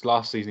him because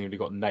last season he really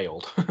got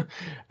nailed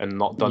and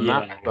not done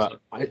that. But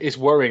it's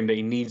worrying that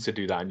he needs to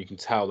do that, and you can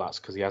tell that's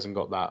because he hasn't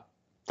got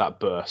that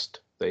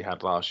burst that he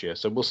had last year.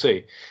 So we'll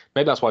see.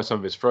 Maybe that's why some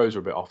of his throws are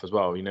a bit off as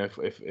well.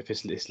 If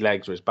his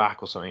legs or his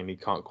back or something, he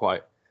can't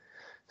quite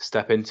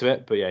step into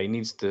it. But yeah, he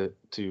needs to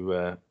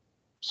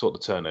sort the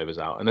turnovers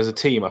out. And as a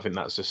team, I think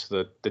that's just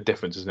the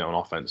difference, isn't it, on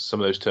offense?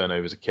 Some of those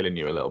turnovers are killing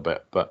you a little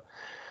bit. But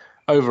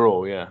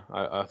overall, yeah,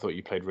 I thought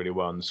you played really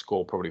well, and the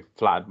score probably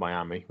flattered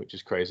Miami, which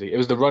is crazy. It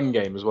was the run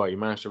game as well. You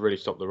managed to really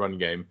stop the run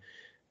game.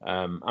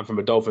 And from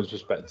a Dolphins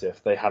perspective,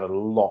 they had a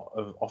lot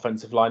of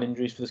offensive line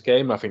injuries for this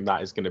game. I think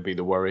that is going to be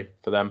the worry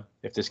for them.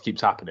 If this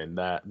keeps happening,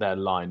 their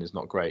line is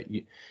not great.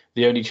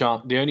 The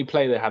only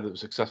play they had that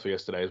was successful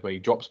yesterday is when he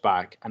drops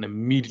back and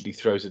immediately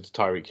throws it to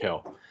Tyreek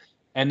Hill.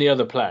 Any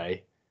other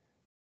play,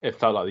 it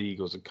felt like the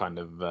Eagles had kind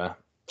of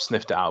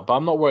sniffed it out. But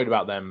I'm not worried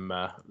about them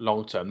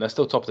long term. They're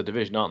still top of the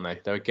division, aren't they?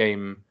 They're a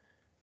game.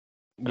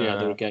 Yeah,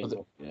 they're a game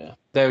up. Yeah,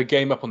 they're a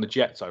game up on the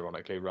Jets,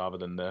 ironically, rather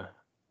than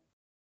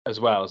as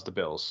well as the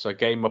Bills. So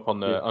game up on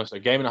the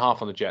game and a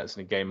half on the Jets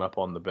and a game up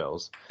on the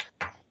Bills.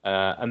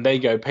 And they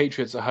go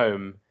Patriots at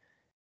home,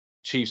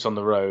 Chiefs on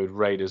the road,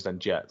 Raiders, then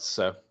Jets.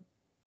 So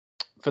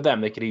for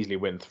them, they could easily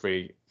win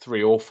three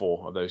or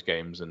 4 of those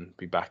games and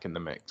be back in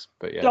the mix.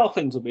 But yeah,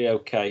 Dolphins will be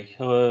okay.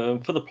 For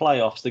the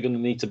playoffs, they're going to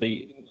need to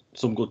beat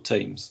some good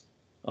teams,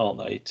 aren't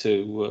they?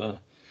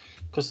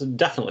 Because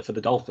definitely for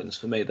the Dolphins,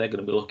 for me, they're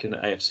going to be looking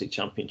at AFC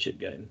Championship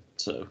game.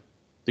 So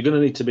they're going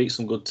to need to beat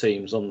some good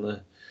teams on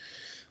the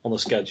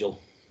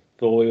schedule.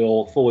 Before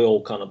we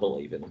all kind of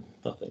believe in them,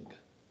 I think.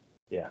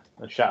 Yeah,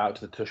 and shout out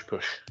to the tush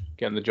push,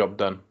 getting the job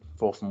done.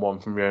 4th and 1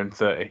 from your own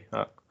 30.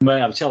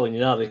 Mate, I'm telling you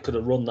now, they could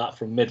have run that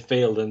from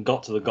midfield and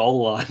got to the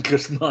goal line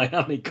because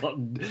Miami got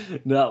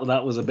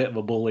that was a bit of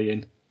a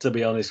bullying, to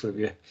be honest with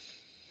you.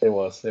 It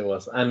was,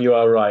 and you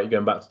are right.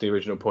 Going back to the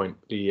original point,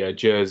 the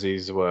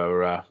jerseys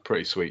were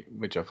pretty sweet,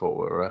 which I thought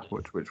were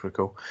which were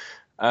cool.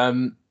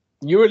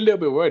 You were a little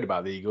bit worried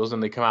about the Eagles,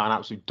 and they come out and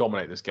absolutely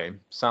dominate this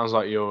game. Sounds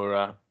like you're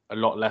a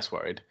lot less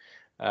worried.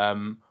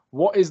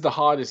 What is the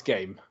hardest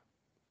game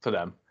for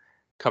them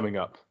coming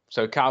up?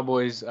 So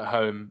Cowboys at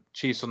home,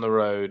 Chiefs on the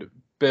road,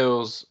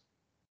 Bills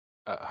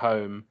at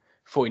home,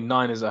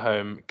 49ers at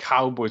home,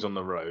 Cowboys on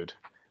the road.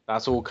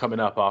 That's all coming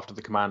up after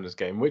the Commanders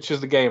game, which is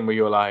the game where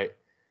you're like,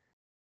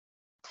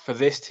 for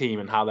this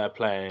team and how they're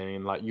playing,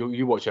 and like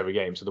you watch every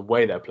game, so the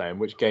way they're playing,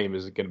 which game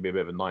is going to be a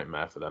bit of a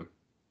nightmare for them?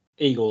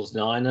 Eagles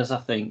Niners, I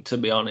think, to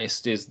be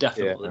honest, is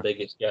definitely the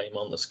biggest game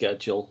on the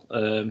schedule.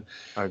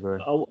 I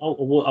agree.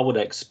 I would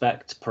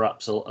expect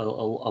perhaps a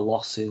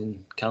loss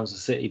in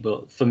Kansas City,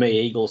 but for me,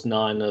 Eagles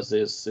Niners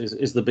is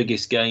the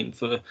biggest game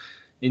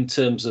in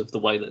terms of the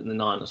way that the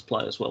Niners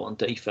play as well on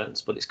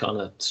defense. But it's kind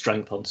of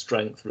strength on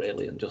strength,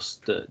 really, and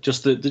just the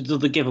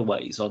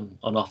giveaways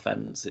on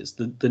offense.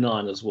 The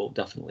Niners will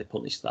definitely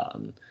punish that,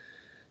 and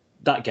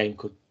that game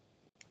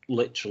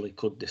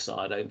could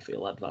decide home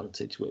field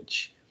advantage,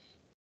 which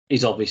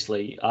is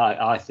obviously,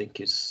 I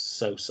think, is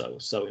so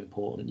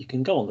important. You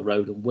can go on the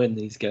road and win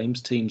these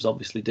games. Teams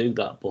obviously do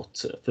that,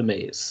 but for me,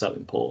 it's so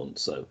important.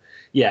 So,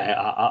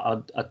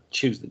 yeah, I'd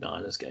choose the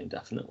Niners game,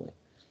 definitely.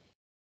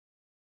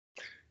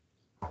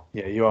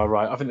 Yeah, you are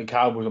right. I think the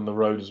Cowboys on the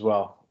road as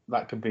well.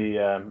 That could be,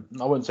 I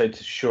wouldn't say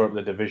to shore up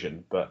the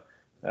division, but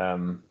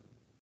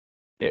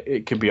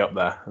it could be up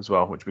there as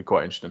well, which would be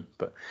quite interesting.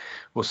 But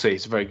we'll see.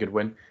 It's a very good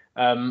win.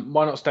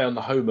 Why not stay on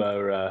the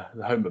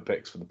Homer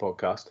picks for the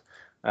podcast?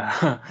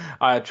 I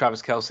had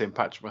Travis Kelce and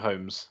Patrick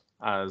Mahomes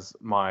as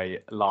my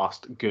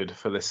last good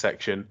for this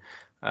section.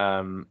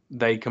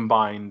 They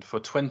combined for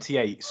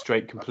 28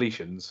 straight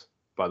completions,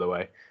 by the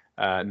way,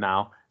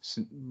 now,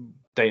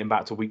 dating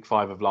back to week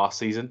 5 of last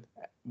season,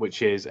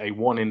 which is a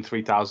 1 in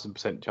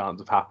 3,000%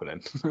 chance of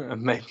happening.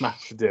 And they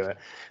managed to do it.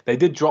 They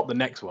did drop the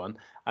next one,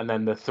 and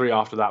then the 3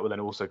 after that were then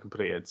also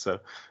completed. So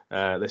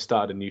they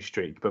started a new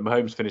streak. But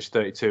Mahomes finished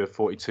 32 of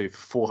 42 for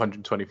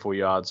 424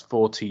 yards,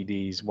 4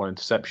 TDs, 1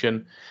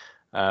 interception.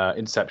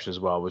 Interception as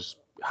well was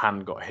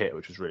hand got hit,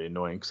 which was really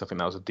annoying because I think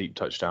that was a deep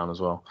touchdown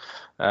as well.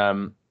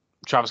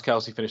 Travis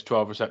Kelce finished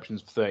 12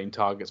 receptions for 13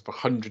 targets for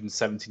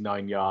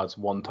 179 yards,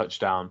 1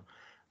 touchdown.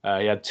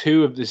 He had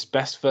 2 of his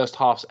best first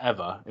halves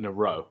ever in a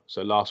row.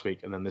 So last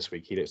week and then this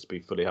week, he looks to be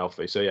fully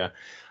healthy. So yeah,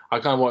 I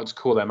kind of wanted to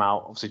call them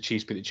out. Obviously,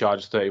 Chiefs beat the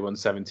Chargers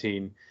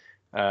 31-17.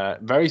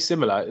 Very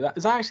similar.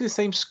 Is that actually the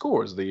same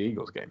score as the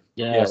Eagles game?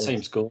 Yeah,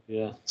 same score.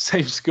 Yeah,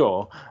 same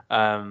score.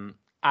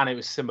 And it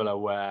was similar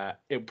where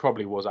it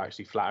probably was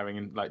actually flattering,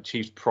 and like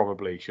Chiefs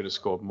probably should have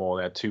scored more.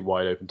 They had 2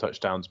 wide open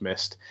touchdowns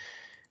missed.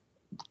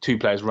 2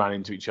 players ran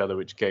into each other,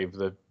 which gave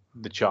the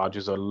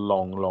Chargers a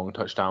long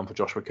touchdown for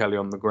Joshua Kelly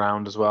on the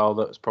ground as well.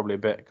 That was probably a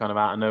bit kind of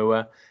out of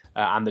nowhere.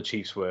 And the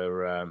Chiefs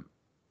were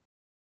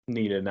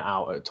kneeling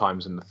out at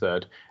times in the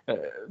third.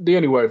 The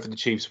only worry for the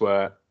Chiefs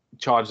were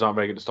Chargers aren't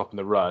very good at stopping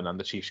the run, and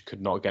the Chiefs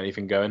could not get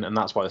anything going. And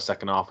that's why the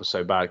second half was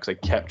so bad, because they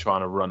kept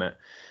trying to run it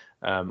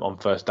on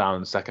first down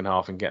in the second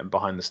half and getting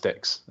behind the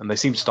sticks. And they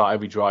seem to start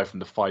every drive from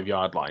the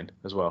 5-yard line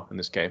as well in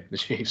this game, the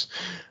Chiefs.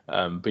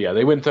 But yeah,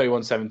 they win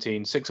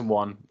 31-17,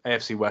 6-1.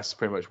 AFC West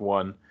pretty much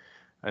won.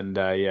 And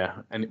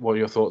and what are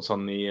your thoughts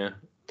on the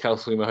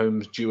Kelce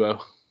Mahomes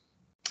duo?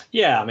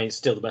 Yeah, I mean, it's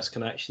still the best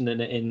connection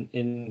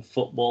in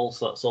football,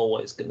 so that's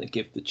always going to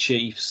give the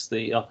Chiefs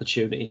the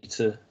opportunity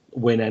to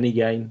win any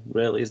game,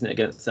 really, isn't it,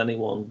 against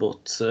anyone?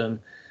 But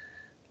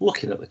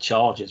looking at the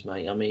Chargers,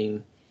 mate, I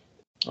mean,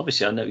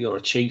 obviously I know you're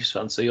a Chiefs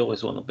fan, so you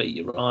always want to beat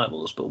your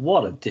rivals, but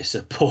what a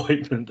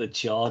disappointment the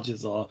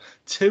Chargers are.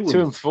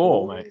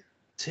 2-4, mate.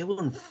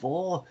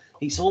 2-4.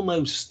 It's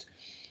almost...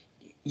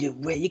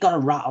 You got to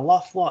rattle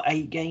off,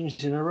 8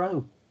 games in a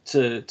row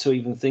to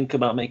even think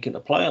about making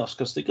the playoffs,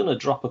 because they're going to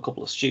drop a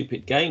couple of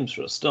stupid games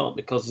for a start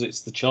because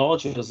it's the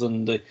Chargers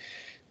and they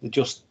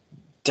just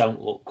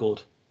don't look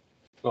good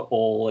at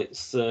all. It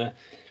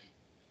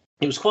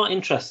was quite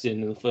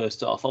interesting in the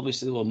first half.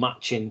 Obviously, they were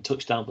matching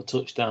touchdown for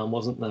touchdown,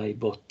 wasn't they?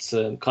 But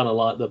kind of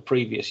like the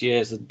previous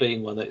years had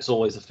been, when it's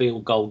always a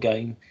field goal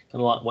game,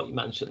 kind of like what you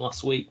mentioned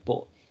last week.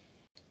 But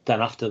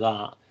then after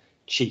that,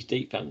 Chiefs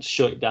defense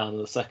shut it down in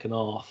the second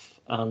half.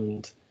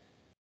 And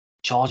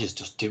Chargers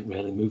just didn't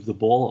really move the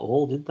ball at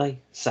all, did they?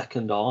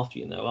 Second half,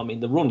 I mean,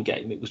 the run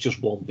game, it was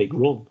just one big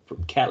run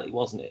from Kelly,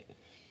 wasn't it?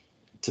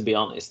 To be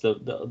honest,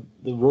 the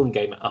run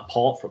game,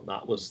 apart from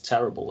that, was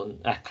terrible.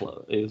 And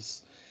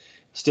Eckler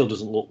still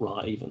doesn't look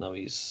right, even though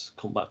he's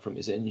come back from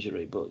his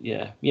injury. But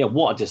yeah,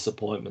 what a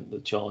disappointment the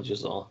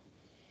Chargers are.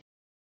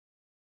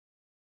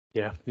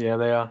 Yeah, they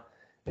are.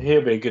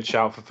 He'll be a good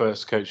shout for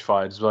first coach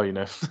fired as well,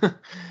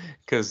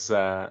 because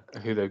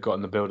who they've got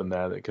in the building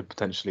there that could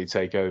potentially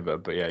take over.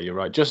 But yeah, you're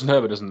right. Justin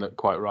Herbert doesn't look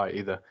quite right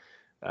either.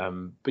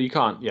 But you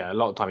can't. Yeah, a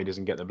lot of time he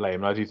doesn't get the blame.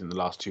 And I do think the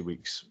last 2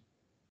 weeks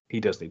he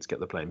does need to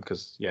get the blame,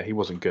 because he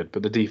wasn't good.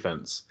 But the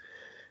defense,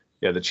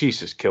 the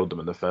Chiefs just killed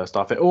them in the first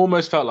half. It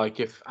almost felt like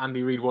if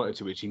Andy Reid wanted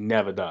to, which he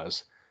never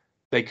does,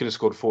 they could have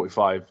scored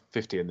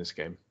 45-50 in this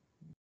game.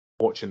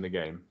 Watching the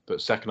game,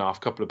 but second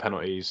half, couple of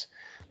penalties.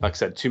 Like I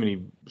said, too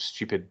many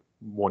stupid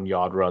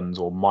 1-yard runs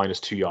or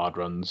 -2-yard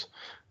runs.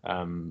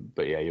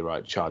 But yeah, you're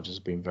right. Chargers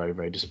have been very,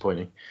 very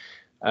disappointing.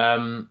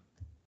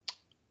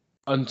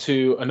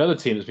 Onto another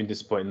team that's been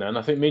disappointing then.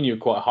 I think me and you are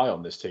quite high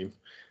on this team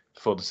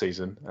for the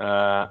season,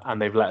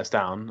 and they've let us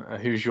down.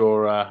 Who's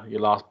your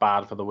last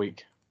bad for the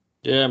week?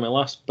 Yeah, my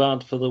last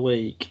bad for the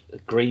week,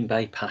 Green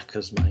Bay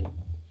Packers, mate.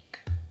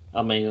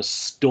 I mean, a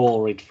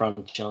storied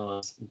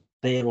franchise.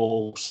 They're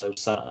also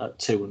sat at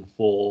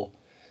 2-4.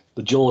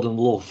 The Jordan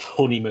Love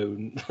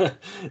honeymoon,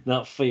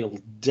 that feels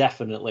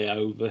definitely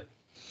over,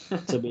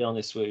 to be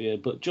honest with you.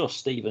 But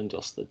just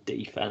the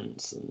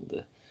defense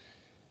and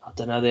I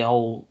don't know, the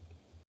whole.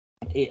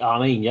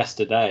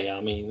 Yesterday,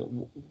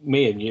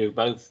 me and you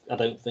both, I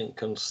don't think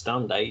can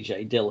stand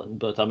AJ Dillon,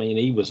 but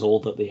he was all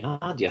that they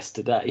had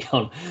yesterday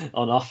on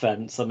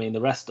offense. The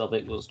rest of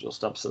it was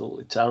just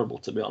absolutely terrible,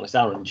 to be honest.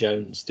 Aaron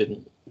Jones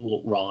didn't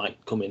look right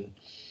coming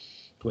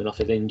off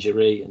his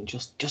injury, and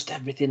just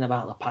everything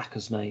about the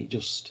Packers,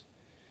 mate.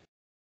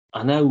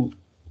 I know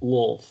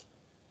Love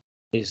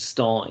is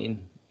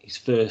starting his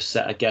first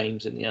set of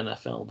games in the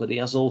NFL, but he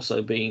has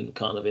also been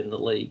kind of in the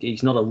league.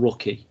 He's not a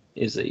rookie,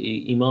 is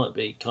he? He might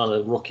be kind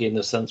of rookie in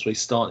the sense where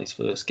he's starting his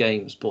first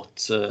games, but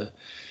the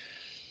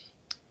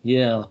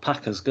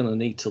Packers going to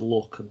need to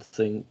look and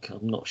think.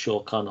 I'm not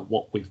sure kind of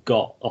what we've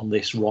got on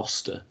this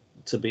roster,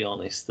 to be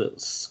honest,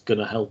 that's going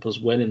to help us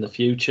win in the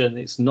future. And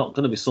it's not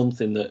going to be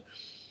something that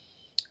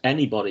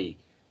anybody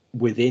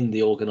within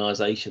the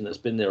organisation that's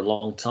been there a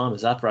long time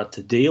has ever had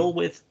to deal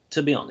with,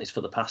 to be honest,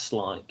 for the past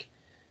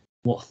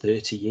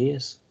 30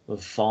 years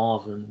of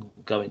Favre and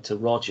going to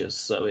Rodgers.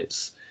 So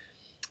it's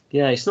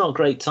Yeah, it's not a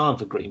great time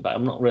for Green Bay.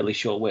 I'm not really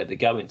sure where they're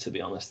going, to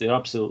be honest. They're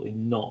absolutely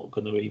not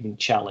going to even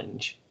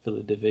challenge for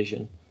the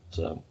division.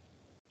 So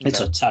it's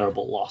a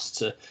terrible loss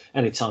to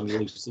any time you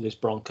lose to this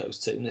Broncos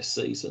team this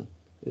season.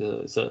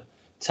 It's a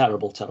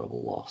terrible,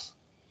 terrible loss.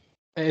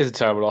 It is a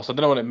terrible loss. I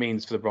don't know what it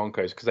means for the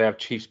Broncos because they have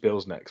Chiefs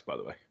Bills next, by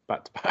the way,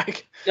 back to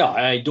back. Yeah,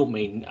 I don't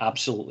mean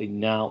absolutely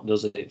now,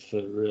 does it?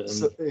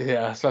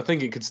 So I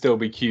think it could still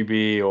be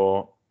QB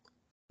or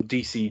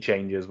DC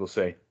changes. We'll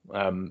see.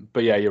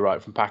 But yeah, you're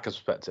right. From Packers'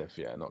 perspective,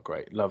 yeah, not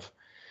great. Love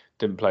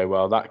didn't play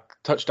well. That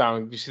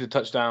touchdown, you see the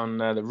touchdown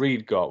that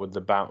Reed got with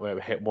the bat where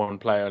it hit one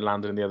player and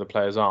landed in the other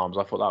player's arms.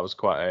 I thought that was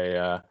quite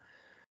a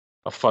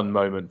fun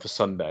moment for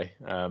Sunday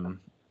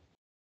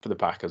for the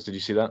Packers. Did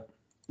you see that?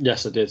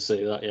 Yes, I did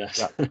see that.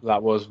 Yes,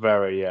 that was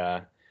very.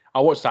 I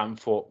watched that and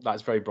thought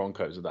that's very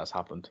Broncos that's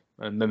happened.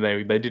 And then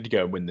they did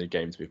go and win the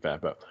game, to be fair.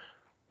 But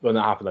when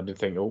that happened, I did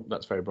think, oh,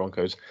 that's very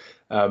Broncos.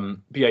 But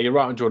yeah, you're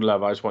right on Jordan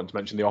Love. I just wanted to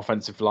mention the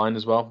offensive line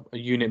as well. A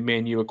unit me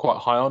and you were quite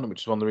high on,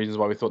 which is one of the reasons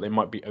why we thought they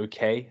might be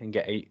okay and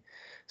get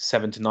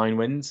 7 to 9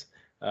 wins.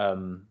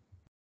 The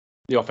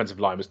offensive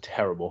line was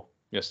terrible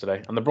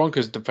yesterday. And the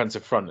Broncos'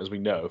 defensive front, as we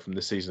know from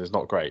this season, is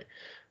not great.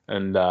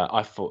 And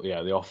I thought,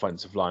 yeah, the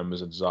offensive line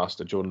was a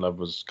disaster. Jordan Love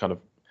was kind of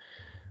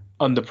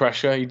under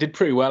pressure. He did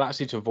pretty well,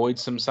 actually, to avoid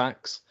some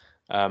sacks.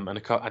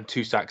 And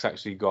 2 sacks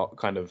actually got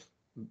kind of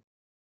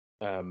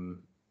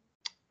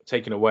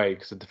taken away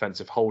because of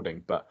defensive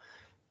holding. But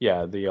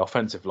yeah, the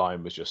offensive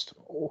line was just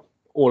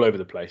all over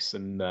the place.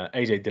 And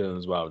AJ Dillon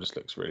as well just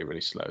looks really, really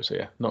slow. So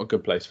yeah, not a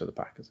good place for the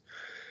Packers.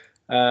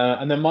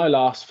 And then my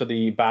last for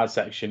the bad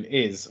section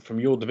is from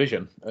your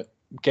division. A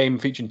game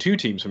featuring 2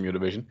 teams from your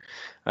division.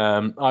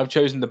 I've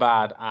chosen the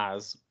bad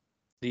as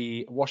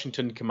the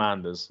Washington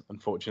Commanders,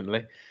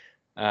 unfortunately,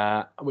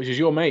 which is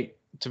your mate,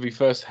 to be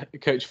first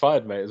coach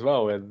fired, mate, as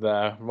well, with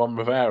Ron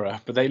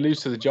Rivera. But they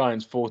lose to the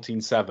Giants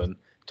 14-7,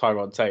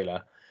 Tyrod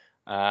Taylor.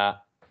 And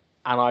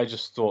I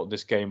just thought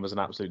this game was an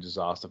absolute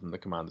disaster from the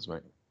Commanders,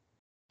 mate.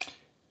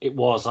 It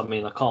was. I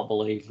mean, I can't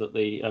believe that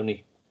they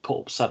only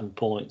put up 7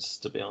 points,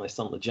 to be honest,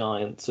 on the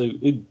Giants.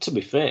 To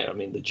be fair, I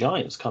mean, the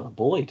Giants kind of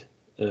bullied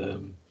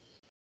the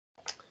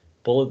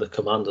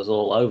Commanders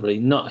all over.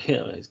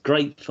 It's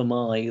great for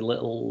my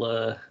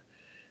little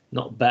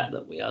not bet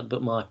that we had,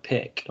 but my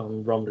pick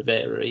on Ron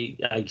Rivera.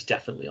 He's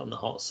definitely on the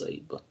hot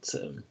seat. But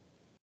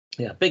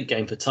yeah, big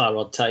game for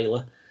Tyrod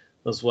Taylor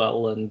as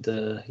well, and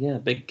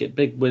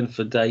big win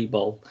for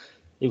Daboll.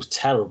 It was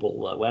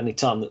terrible though. Any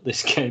time that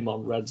this came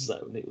on Red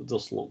Zone, it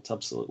just looked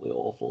absolutely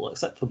awful.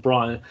 Except for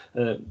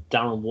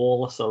Darren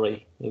Waller,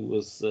 sorry, it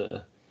was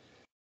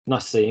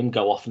nice to see him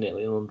go off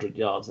nearly 100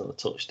 yards and a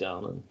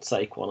touchdown, and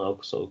Saquon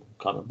also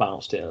kind of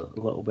bounced it a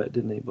little bit,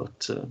 didn't he?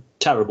 But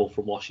terrible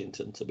from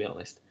Washington, to be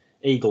honest.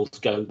 Eagles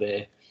go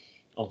there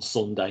on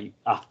Sunday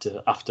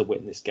after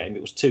winning this game.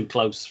 It was too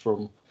close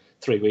from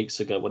 3 weeks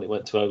ago when it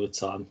went to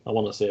overtime. I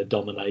want to see a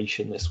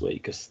domination this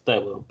week because they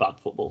were a bad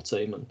football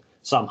team, and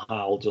Sam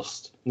Howell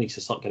just needs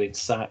to start getting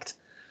sacked.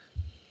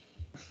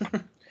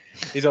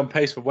 He's on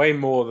pace for way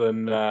more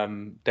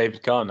than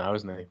David Carr now,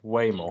 isn't he?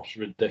 Way more. It's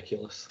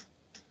ridiculous.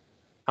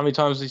 How many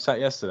times was he sacked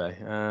yesterday?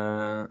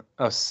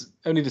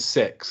 Only the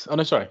 6. Oh,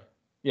 no, sorry.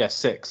 Yeah,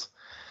 6.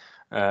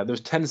 There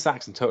was 10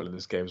 sacks in total in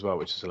this game as well,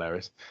 which is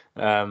hilarious.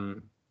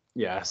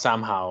 Yeah,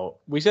 Sam Howell.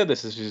 We said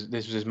this was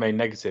his main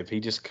negative.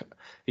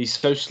 He's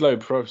so slow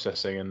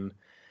processing and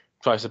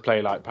tries to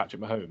play like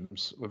Patrick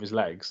Mahomes with his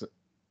legs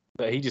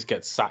that he just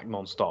gets sacked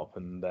non-stop.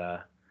 And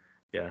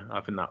yeah, I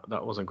think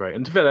that wasn't great.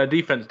 And to be fair, their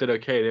defense did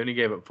okay. They only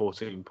gave up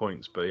 14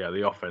 points, but yeah,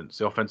 the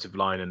offensive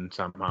line and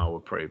Sam Howell were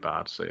pretty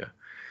bad. So yeah,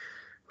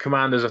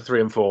 Commanders are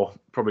 3-4.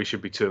 Probably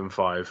should be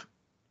 2-5.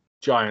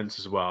 Giants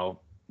as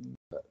well.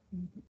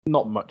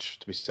 Not much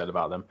to be said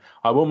about them.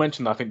 I will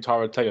mention that I think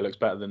Tyrod Taylor looks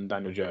better than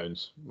Daniel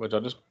Jones, which I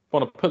just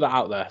want to put that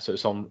out there so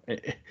it's on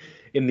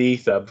in the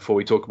ether before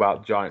we talk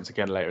about Giants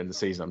again later in the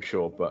season, I'm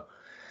sure. But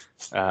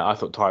I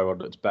thought Tyrod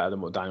looked better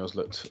than what Daniel's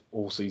looked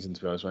all season,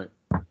 to be honest, mate.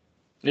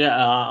 Yeah,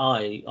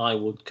 I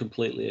would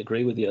completely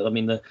agree with you. I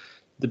mean,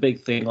 the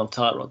big thing on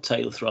Tyrod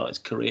Taylor throughout his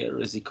career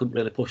is he couldn't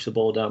really push the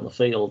ball down the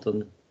field,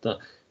 and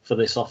for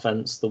this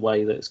offense, the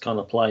way that it's kind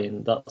of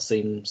playing, that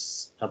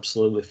seems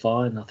absolutely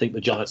fine. I think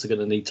the Giants are going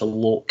to need to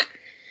look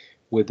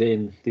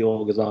within the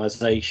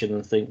organisation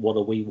and think, what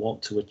do we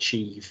want to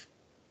achieve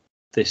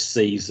this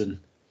season,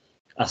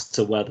 as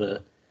to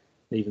whether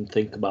they even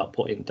think about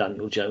putting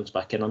Daniel Jones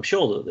back in. I'm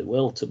sure that they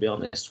will, to be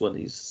honest, when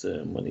he's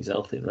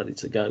healthy and ready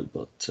to go.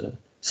 But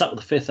sat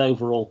with the 5th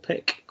overall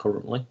pick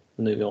currently,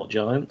 the New York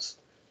Giants.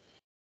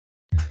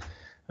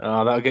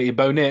 That'll get you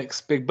Bo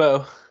Nix, Big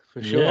Bo,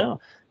 for sure. Yeah.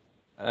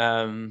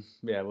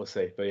 Yeah, we'll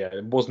see. But yeah,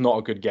 it was not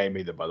a good game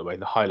either, by the way.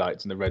 The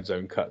highlights and the red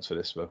zone cuts for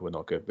this were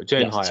not good. But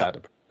Jalen Hyatt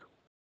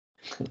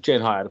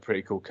had a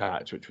pretty cool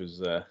catch, which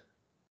was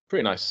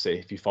pretty nice to see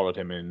if you followed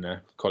him in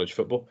college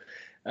football.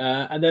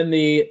 And then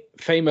the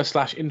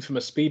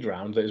famous/infamous speed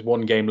round that is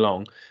 1 game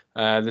long.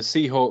 The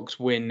Seahawks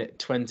win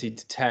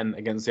 20-10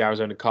 against the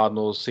Arizona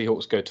Cardinals.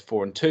 Seahawks go to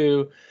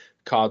 4-2.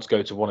 Cards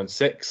go to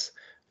 1-6.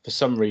 for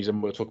some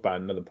reason, we'll talk about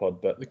in another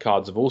pod, but the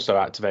Cards have also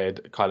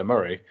activated Kyler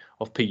Murray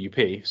of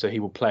PUP, so he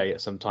will play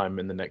at some time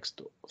in the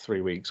next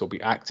 3 weeks, or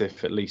be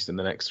active at least in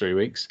the next 3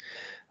 weeks.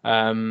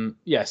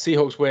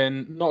 Seahawks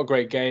win. Not a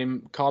great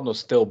game. Cardinals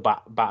still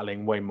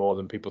battling way more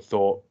than people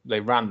thought. They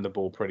ran the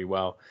ball pretty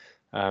well.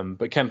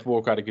 But Kenneth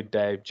Walker had a good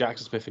day.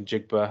 Jackson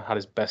Smith-Njigba had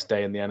his best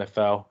day in the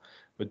NFL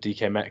with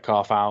DK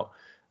Metcalf out.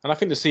 And I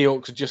think the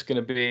Seahawks are just going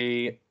to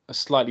be a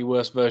slightly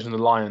worse version of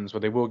the Lions,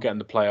 where they will get in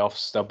the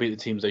playoffs. They'll beat the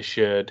teams they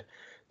should.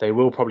 They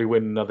will probably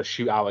win another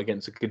shootout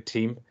against a good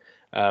team.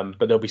 But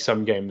there'll be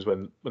some games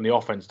when the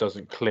offense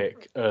doesn't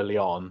click early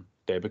on,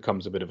 it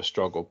becomes a bit of a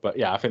struggle. But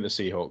yeah, I think the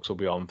Seahawks will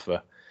be on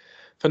for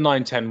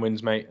 9-10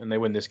 wins, mate, and they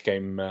win this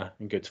game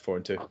in good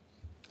 4-2.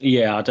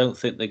 Yeah, I don't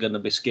think they're going to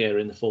be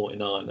scaring the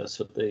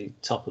 49ers at the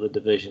top of the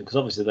division, because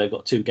obviously they've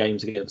got 2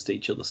 games against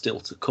each other still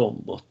to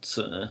come. But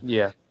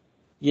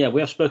yeah,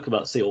 we have spoken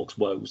about Seahawks'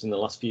 woes in the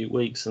last few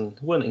weeks, and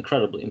weren't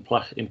incredibly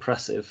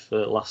impressive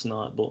last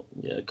night, but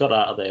yeah, got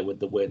out of there with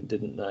the win,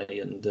 didn't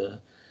they?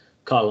 And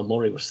Kyler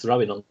Murray was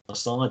throwing on the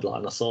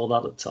sideline. I saw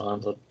that at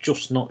times. I'm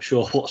just not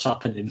sure what's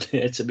happening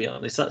there, to be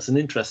honest. That's an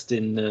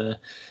interesting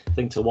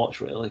thing to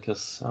watch, really,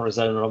 because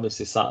Arizona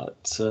obviously sat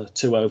at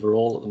 2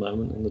 overall at the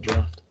moment in the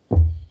draft.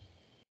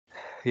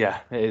 Yeah,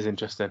 it is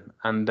interesting.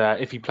 And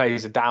if he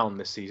plays it down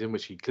this season,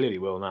 which he clearly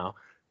will now,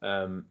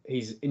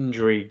 his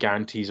injury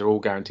guarantees are all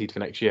guaranteed for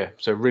next year.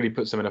 So it really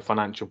puts him in a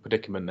financial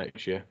predicament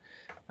next year.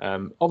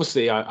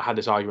 Obviously, I had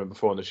this argument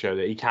before on the show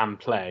that he can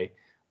play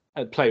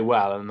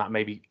well, and that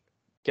maybe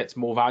gets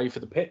more value for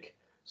the pick.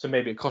 So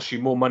maybe it costs you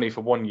more money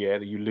for 1 year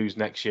that you lose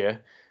next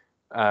year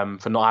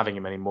for not having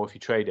him anymore if you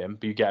trade him,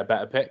 but you get a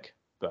better pick.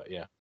 But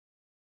yeah.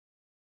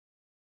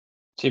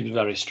 Seems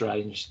very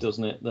strange,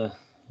 doesn't it,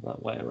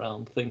 that way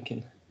around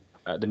thinking.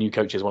 The new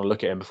coaches want to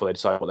look at him before they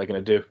decide what they're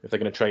going to do, if they're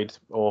going to trade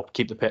or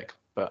keep the pick.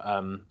 But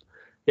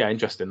yeah,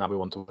 interesting. That we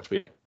want to watch.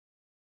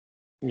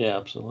 Yeah,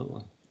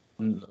 absolutely.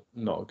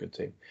 Not a good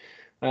team.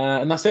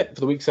 And that's it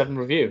for the Week 7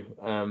 review.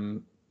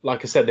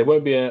 Like I said, there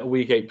won't be a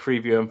Week 8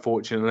 preview,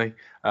 unfortunately,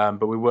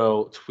 but we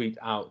will tweet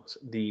out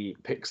the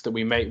picks that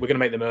we make. We're going to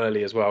make them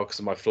early as well because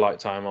of my flight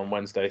time on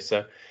Wednesday,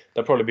 so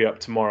they'll probably be up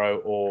tomorrow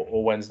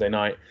or Wednesday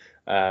night,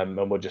 and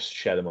we'll just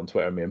share them on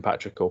Twitter, me and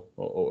Patrick, or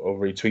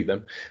retweet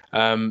them.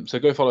 So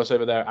go follow us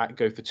over there at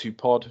Go4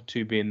 2pod,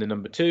 2 being the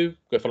number 2.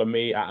 Go follow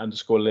me at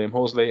 _Liam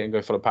Horsley, and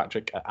go follow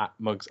Patrick at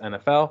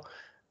MugsNFL.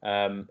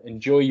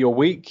 Enjoy your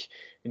week.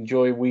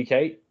 Enjoy Week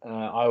 8.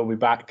 I will be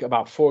back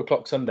about 4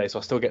 o'clock Sunday, so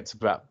I'll still get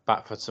to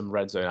back for some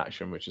red zone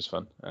action, which is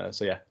fun.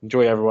 So yeah,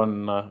 enjoy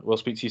everyone. We'll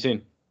speak to you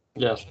soon.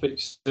 Yeah, speak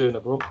soon,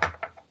 everyone.